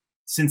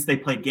since they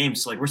played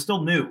games. So like, we're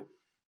still new,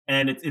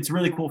 and it's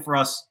really cool for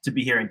us to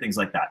be hearing things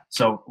like that.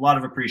 So a lot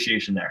of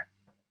appreciation there.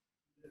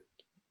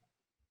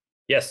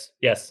 Yes.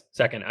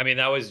 Second. I mean,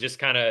 that was just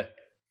kind of,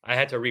 I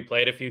had to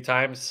replay it a few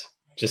times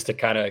just to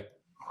kind of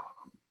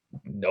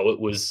know it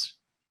was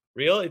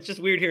real. It's just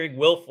weird hearing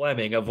Will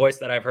Fleming, a voice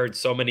that I've heard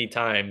so many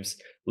times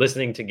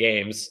listening to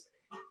games,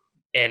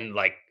 and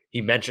like he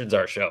mentions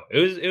our show.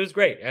 It was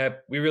great.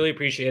 We really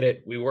appreciate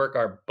it. We work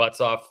our butts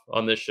off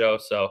on this show,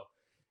 so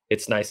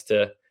it's nice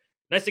to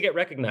get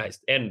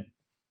recognized. And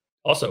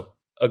also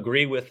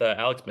agree with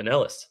Alex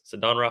Manelis,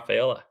 Sedon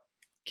Rafaela.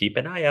 Keep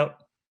an eye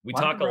out. We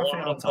talk a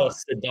lot about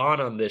Sedon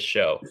on this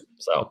show,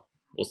 so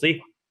we'll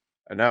see.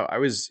 I know. I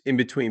was in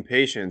between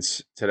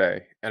patients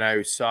today, and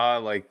I saw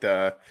like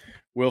the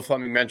Will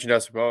Fleming mentioned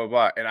us, blah, blah,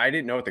 blah. And I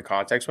didn't know what the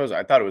context was.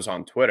 I thought it was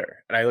on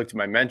Twitter. And I looked at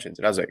my mentions,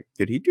 and I was like,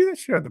 did he do that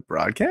shit on the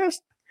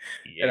broadcast?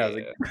 Yeah. And I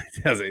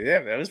was like,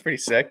 yeah, that was pretty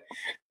sick.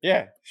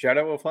 Yeah. Shout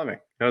out Will Fleming.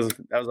 That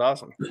was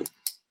awesome.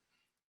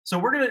 So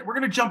we're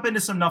gonna jump into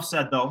some Nuff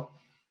Said, though.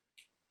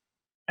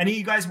 Any of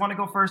you guys want to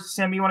go first?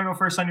 Sam, you want to go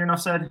first on your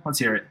Nuff Said? Let's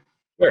hear it.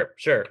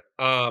 Sure.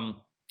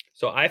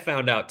 So I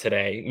found out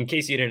today, in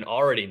case you didn't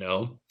already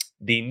know,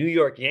 the New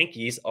York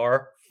Yankees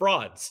are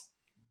frauds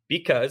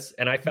because,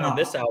 and I found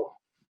this out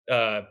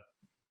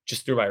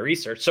just through my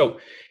research. So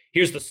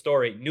here's the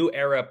story. New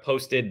Era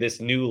posted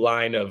this new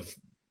line of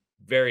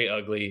very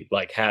ugly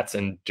like hats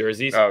and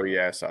jerseys. Oh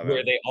yeah, I saw that.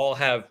 Where they all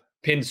have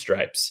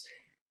pinstripes.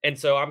 And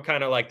so I'm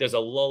kind of like, there's a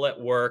lull at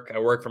work. I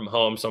work from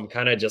home. So I'm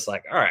kind of just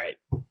like, all right,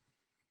 I'm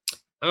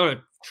going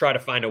to try to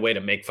find a way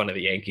to make fun of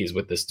the Yankees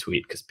with this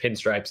tweet because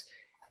pinstripes.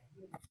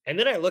 And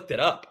then I looked it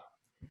up.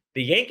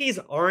 The Yankees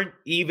aren't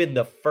even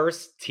the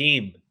first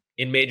team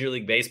in Major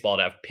League Baseball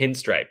to have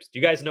pinstripes. Do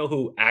you guys know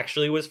who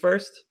actually was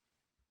first?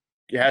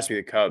 It has to be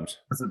the Cubs.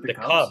 Was it the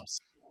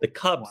Cubs? The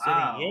Cubs.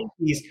 Wow.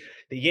 So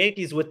the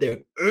Yankees with their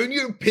 "and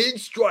your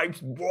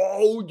pinstripes,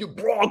 bro, your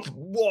Bronx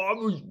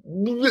Bombers."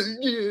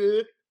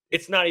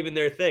 It's not even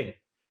their thing.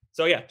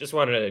 So yeah, just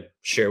wanted to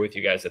share with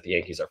you guys that the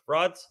Yankees are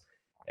frauds,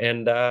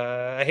 and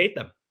I hate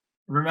them.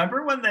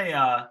 Remember when they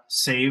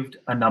saved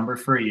a number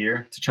for a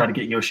year to try to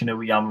get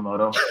Yoshinobu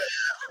Yamamoto?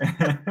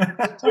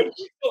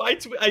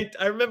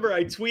 I remember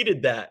I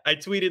tweeted that. I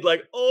tweeted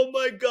like, "Oh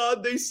my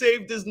God, they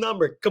saved his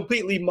number,"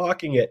 completely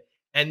mocking it.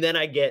 And then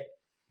I get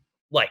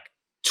like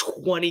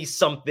 20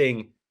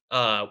 something.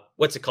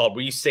 What's it called?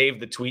 Where you save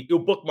the tweet?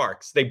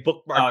 Bookmarks. They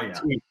bookmark the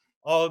tweet.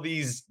 All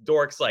these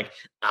dorks like,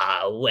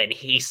 when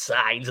he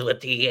signs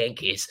with the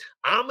Yankees,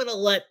 I'm gonna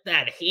let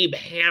that Hebe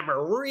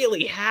Hammer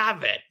really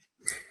have it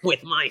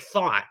with my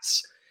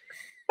thoughts.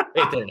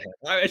 It didn't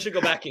happen. I should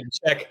go back and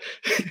check.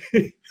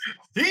 He's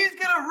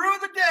gonna rue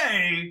the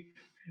day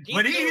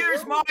when he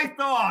hears my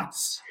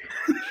thoughts.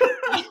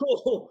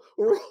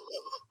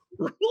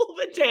 Rule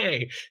the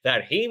day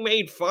that he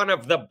made fun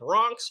of the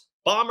Bronx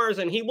Bombers,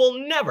 and he will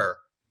never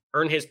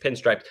earn his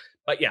pinstripes.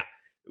 But yeah,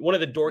 one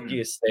of the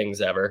dorkiest things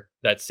ever.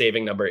 That's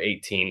saving number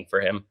 18 for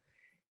him.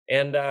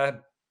 And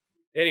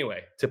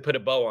anyway, to put a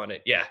bow on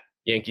it, yeah,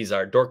 Yankees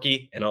are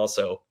dorky and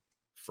also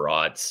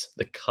frauds.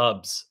 The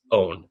Cubs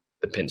own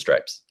the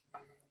pinstripes.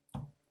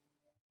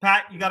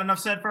 Pat, you got enough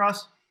said for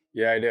us?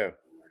 Yeah, I do.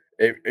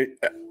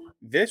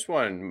 This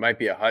one might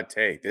be a hot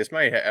take. This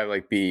might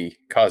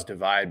cause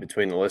divide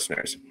between the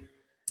listeners.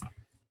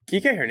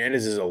 Kike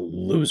Hernandez is a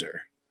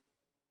loser.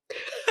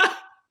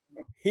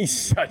 He's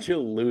such a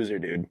loser,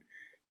 dude.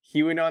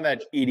 He went on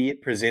that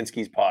idiot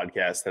Przinsky's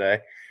podcast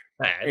today,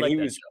 and he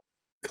was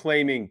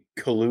claiming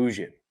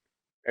collusion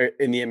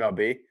in the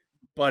MLB.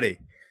 Buddy,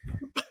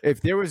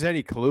 if there was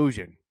any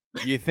collusion,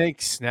 you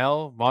think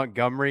Snell,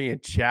 Montgomery,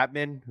 and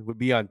Chapman would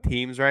be on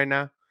teams right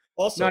now?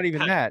 Also, not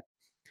even that.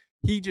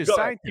 He just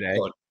signed today.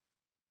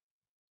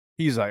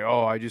 He's like,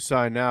 oh, I just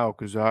signed now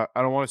because I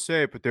don't want to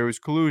say it, but there was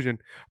collusion.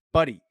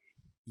 Buddy,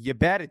 you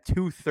batted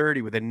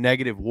 .230 with a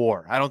negative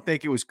WAR. I don't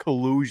think it was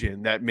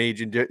collusion that made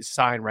you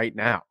sign right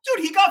now.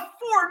 Dude, he got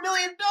 $4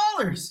 million.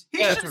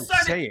 That's what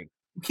I'm saying.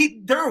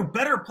 There are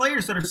better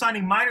players that are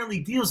signing minor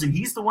league deals, and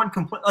he's the one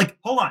like,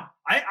 hold on.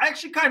 I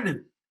actually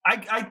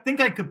I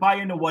think I could buy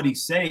into what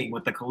he's saying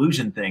with the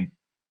collusion thing,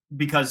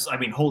 because I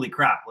mean, holy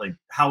crap! Like,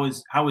 how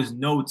is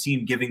no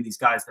team giving these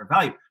guys their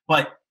value?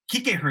 But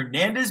Kike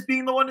Hernandez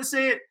being the one to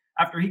say it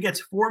after he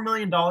gets $4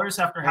 million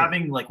after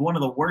having like one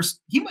of the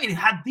worst, he might have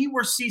had the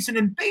worst season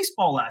in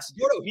baseball last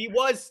year. He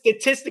was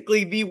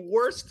statistically the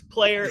worst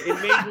player in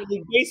Major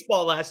League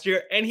Baseball last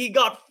year, and he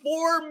got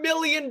 $4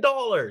 million.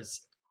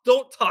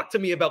 Don't talk to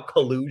me about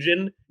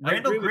collusion.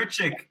 Randall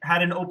Grichuk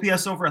had an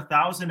OPS over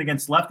 1,000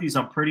 against lefties,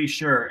 I'm pretty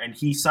sure, and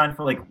he signed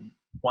for like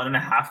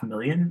 $1.5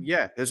 million.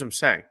 Yeah, that's what I'm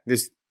saying.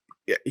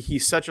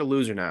 He's such a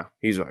loser now.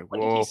 He's like,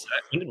 whoa.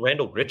 When did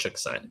Randall Grichuk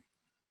sign?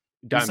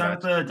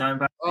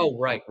 Diamondbacks. Oh,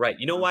 right.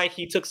 You know why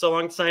he took so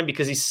long to sign?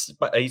 Because he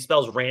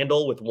spells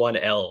Randall with one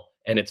L,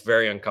 and it's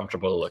very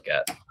uncomfortable to look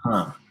at.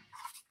 Huh.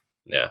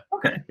 Yeah.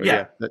 Okay. But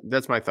Yeah.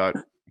 that's my thought.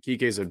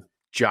 Kike's a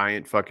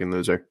giant fucking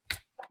loser.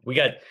 We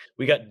got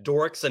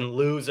dorks and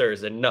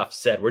losers. Enough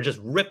said. We're just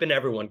ripping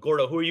everyone.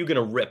 Gordo, who are you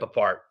gonna rip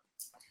apart?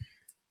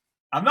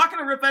 I'm not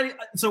going to rip any.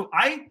 So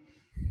I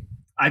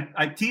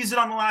teased it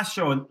on the last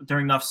show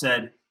during Enough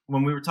Said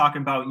when we were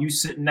talking about you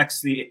sitting next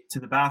to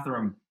the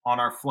bathroom on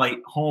our flight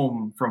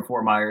home from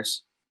Fort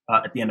Myers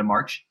at the end of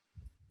March.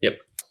 Yep.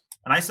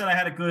 And I said I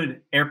had a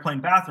good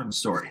airplane bathroom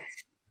story.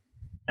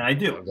 And I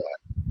do.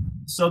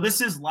 So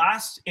this is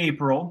last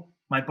April.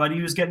 My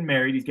buddy was getting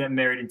married. He's getting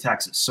married in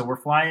Texas. So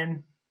we're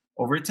flying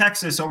over to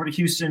Texas, over to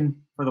Houston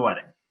for the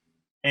wedding.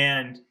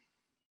 And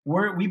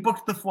we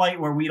booked the flight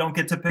where we don't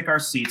get to pick our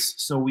seats.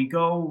 So we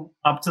go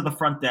up to the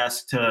front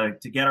desk to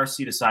get our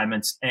seat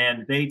assignments.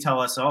 And they tell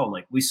us, oh,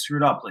 like we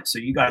screwed up. Like, so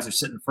you guys are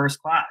sitting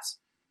first class.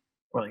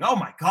 We're like, oh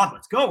my God,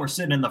 let's go. We're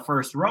sitting in the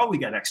first row. We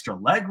got extra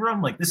leg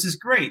room. Like, this is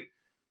great.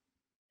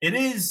 It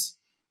is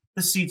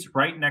the seats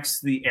right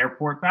next to the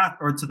airport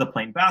or to the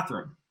plane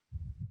bathroom.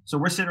 So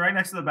we're sitting right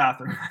next to the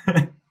bathroom.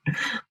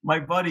 My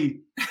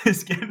buddy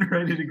is getting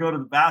ready to go to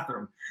the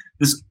bathroom.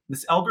 This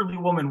elderly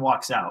woman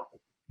walks out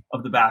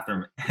of the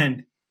bathroom,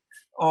 and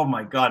oh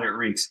my God, it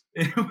reeks.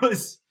 It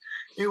was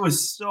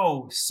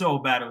so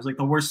bad. It was like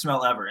the worst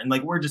smell ever. And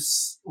like we're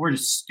just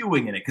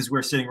stewing in it because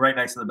we're sitting right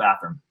next to the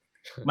bathroom.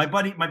 My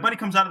buddy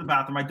comes out of the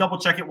bathroom. I double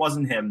check it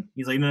wasn't him.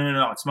 He's like,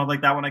 no. It smelled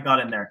like that when I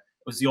got in there.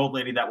 It was the old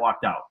lady that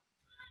walked out.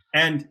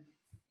 And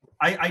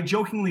I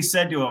jokingly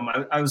said to him,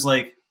 I was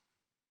like,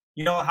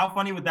 you know, how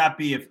funny would that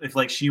be if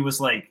like she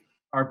was like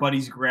our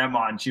buddy's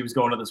grandma and she was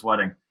going to this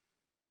wedding?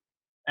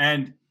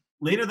 And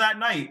later that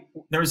night,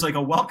 there was like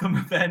a welcome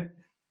event,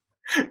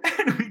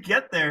 and we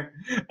get there,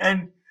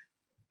 and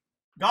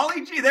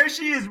golly gee, there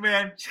she is,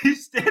 man.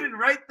 She's standing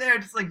right there,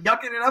 just like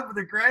yucking it up with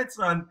her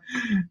grandson.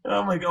 And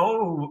I'm like,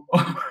 oh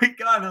my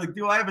God, like,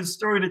 do I have a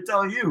story to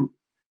tell you?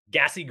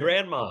 Gassy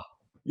grandma.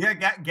 Yeah,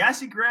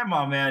 gassy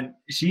grandma, man.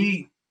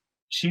 She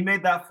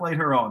made that flight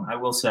her own, I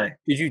will say.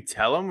 Did you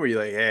tell him? Were you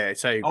like, hey, I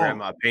saw your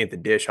grandma paint the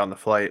dish on the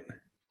flight?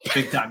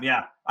 Big time,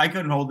 yeah. I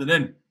couldn't hold it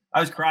in. I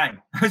was crying.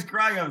 I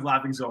was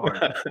laughing so hard.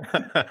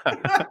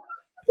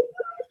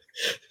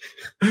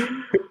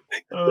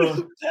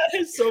 That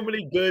is so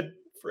many good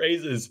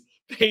phrases.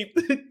 Paint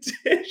the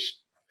dish.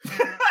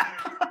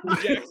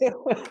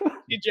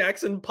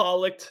 Jackson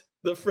Pollocked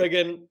the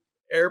friggin'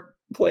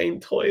 airplane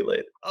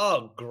toilet.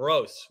 Oh,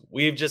 gross.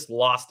 We've just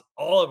lost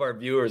all of our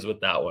viewers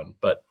with that one.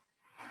 But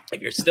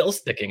if you're still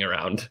sticking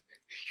around,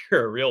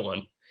 you're a real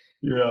one.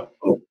 Yeah.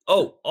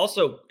 Oh,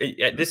 also,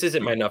 this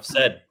isn't my enough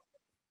said.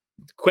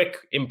 Quick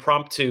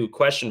impromptu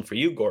question for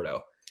you,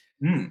 Gordo.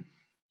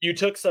 You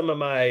took some of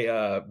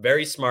my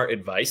very smart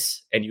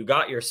advice and you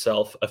got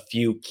yourself a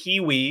few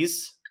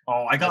kiwis.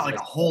 Oh, I got a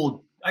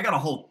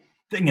whole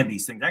thing of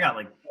these things. I got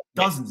like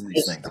dozens of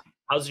these things.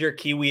 How's your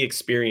kiwi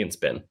experience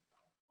been?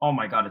 Oh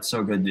my God, it's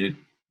so good, dude.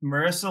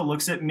 Marissa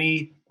looks at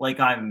me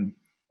like I'm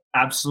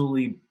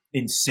absolutely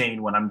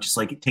insane when I'm just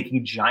like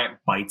taking giant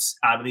bites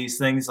out of these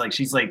things. Like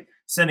she's like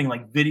sending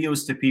like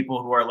videos to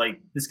people who are like,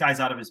 this guy's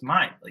out of his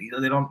mind. Like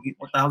they don't,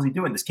 what the hell is he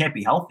doing? This can't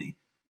be healthy.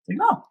 It's like,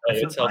 no,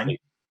 it's healthy.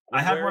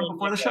 I had one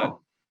before the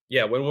show.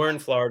 Yeah, when we're in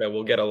Florida,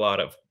 we'll get a lot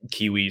of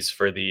kiwis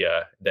for the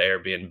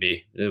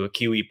Airbnb. A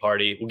kiwi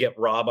party. We'll get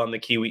Rob on the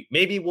kiwi.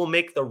 Maybe we'll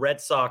make the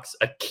Red Sox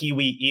a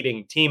kiwi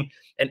eating team,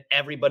 and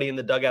everybody in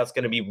the dugout's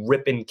going to be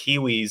ripping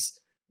kiwis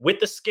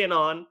with the skin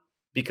on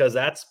because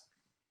that's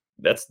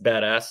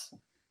badass.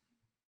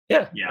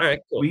 Yeah. All right.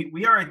 Cool.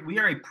 We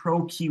are a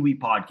pro kiwi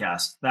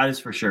podcast. That is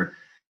for sure.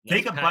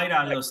 Take a bite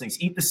out of those things.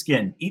 Eat the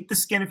skin. Eat the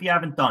skin if you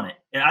haven't done it.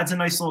 It adds a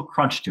nice little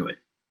crunch to it.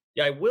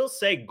 Yeah, I will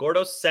say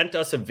Gordo sent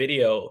us a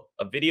video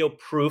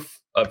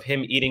proof of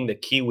him eating the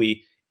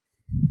kiwi.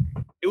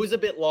 It was a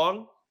bit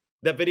long.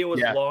 That video was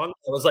long.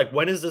 I was like,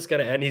 when is this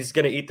going to end? He's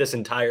going to eat this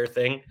entire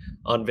thing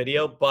on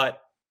video.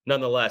 But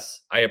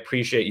nonetheless, I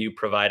appreciate you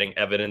providing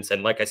evidence.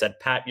 And like I said,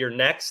 Pat, you're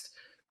next.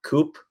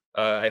 Coop,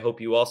 I hope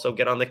you also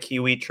get on the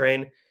kiwi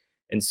train.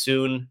 And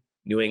soon,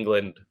 New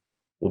England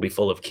will be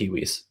full of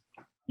kiwis.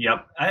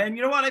 Yep. And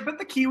you know what? I bet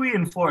the kiwi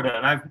in Florida,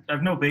 and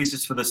I've no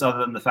basis for this other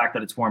than the fact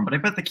that it's warm, but I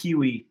bet the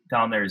kiwi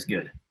down there is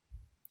good.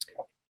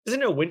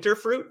 Isn't it a winter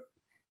fruit?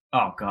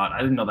 Oh, God. I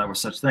didn't know that was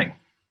such a thing.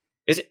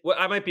 Is it? Well,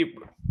 I might be.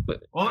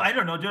 Well, I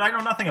don't know, dude. I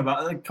know nothing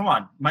about it. Like, come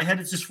on. My head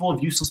is just full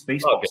of useless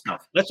baseball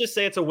stuff. Let's just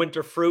say it's a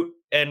winter fruit.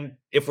 And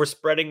if we're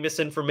spreading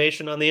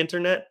misinformation on the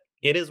internet,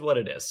 it is what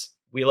it is.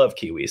 We love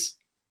kiwis.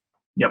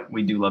 Yep,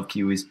 we do love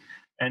kiwis.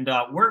 And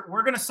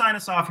we're going to sign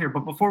us off here.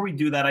 But before we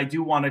do that, I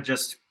do want to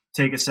just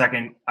take a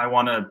second. I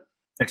want to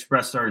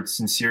express our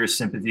sincerest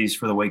sympathies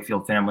for the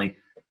Wakefield family.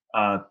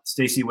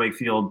 Stacey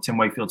Wakefield, Tim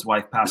Wakefield's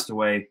wife, passed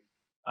away.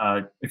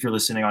 If you're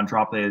listening on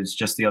Drop Day, it's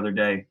just the other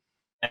day.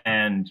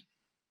 And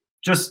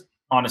just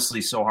honestly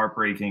so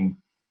heartbreaking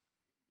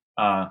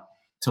to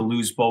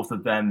lose both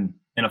of them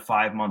in a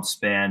 5-month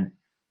span.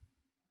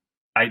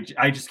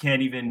 I just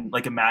can't even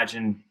like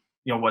imagine,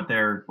 you know, what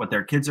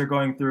their kids are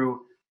going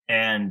through.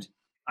 And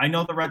I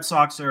know the Red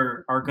Sox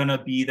are going to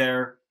be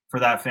there for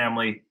that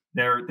family.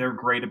 They're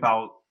great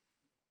about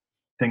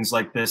things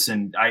like this.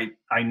 And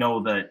I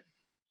know that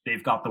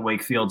they've got the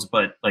Wakefields,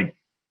 but like,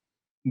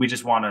 we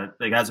just want to,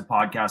 like, as a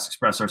podcast,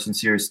 express our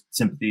sincere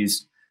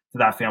sympathies to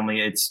that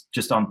family. It's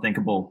just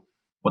unthinkable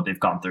what they've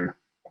gone through.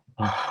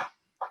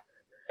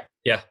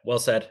 Yeah, well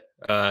said.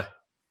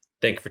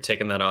 Thank you for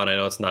taking that on. I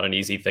know it's not an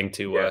easy thing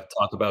to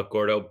talk about,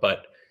 Gordo,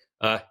 but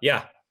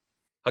yeah,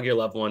 hug your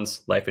loved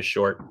ones. Life is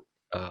short.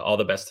 All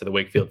the best to the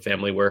Wakefield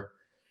family. We're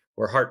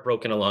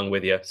heartbroken along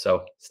with you,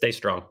 so stay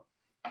strong.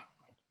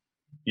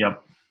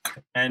 Yep.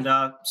 And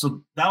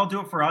so that'll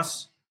do it for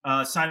us.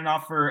 Signing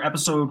off for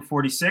episode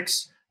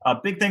 46.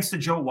 Big thanks to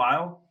Joe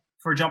Weil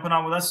for jumping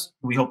on with us.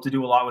 We hope to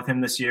do a lot with him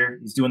this year.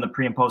 He's doing the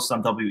pre and post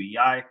on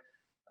WEI.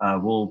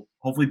 We'll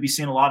hopefully be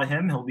seeing a lot of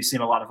him. He'll be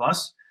seeing a lot of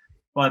us.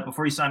 But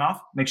before you sign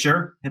off, make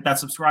sure hit that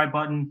subscribe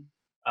button,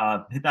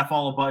 hit that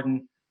follow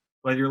button.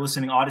 Whether you're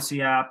listening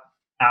Odyssey app,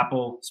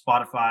 Apple,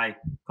 Spotify,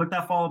 click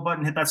that follow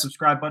button, hit that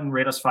subscribe button,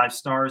 rate us 5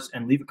 stars,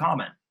 and leave a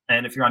comment.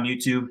 And if you're on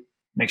YouTube,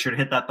 make sure to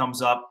hit that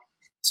thumbs up.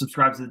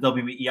 Subscribe to the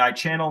WEI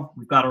channel.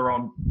 We've got our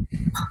own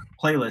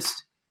playlist.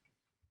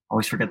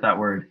 Always forget that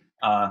word.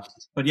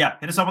 But yeah,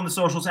 hit us up on the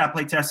socials at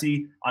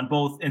PlayTessie on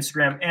both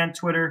Instagram and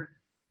Twitter.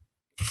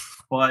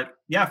 But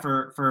yeah,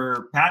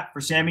 for Pat,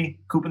 for Sammy,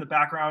 Coop in the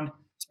background,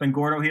 it's been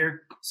Gordo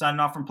here, signing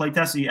off from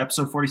PlayTessie,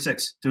 episode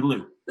 46.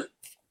 Toodaloo.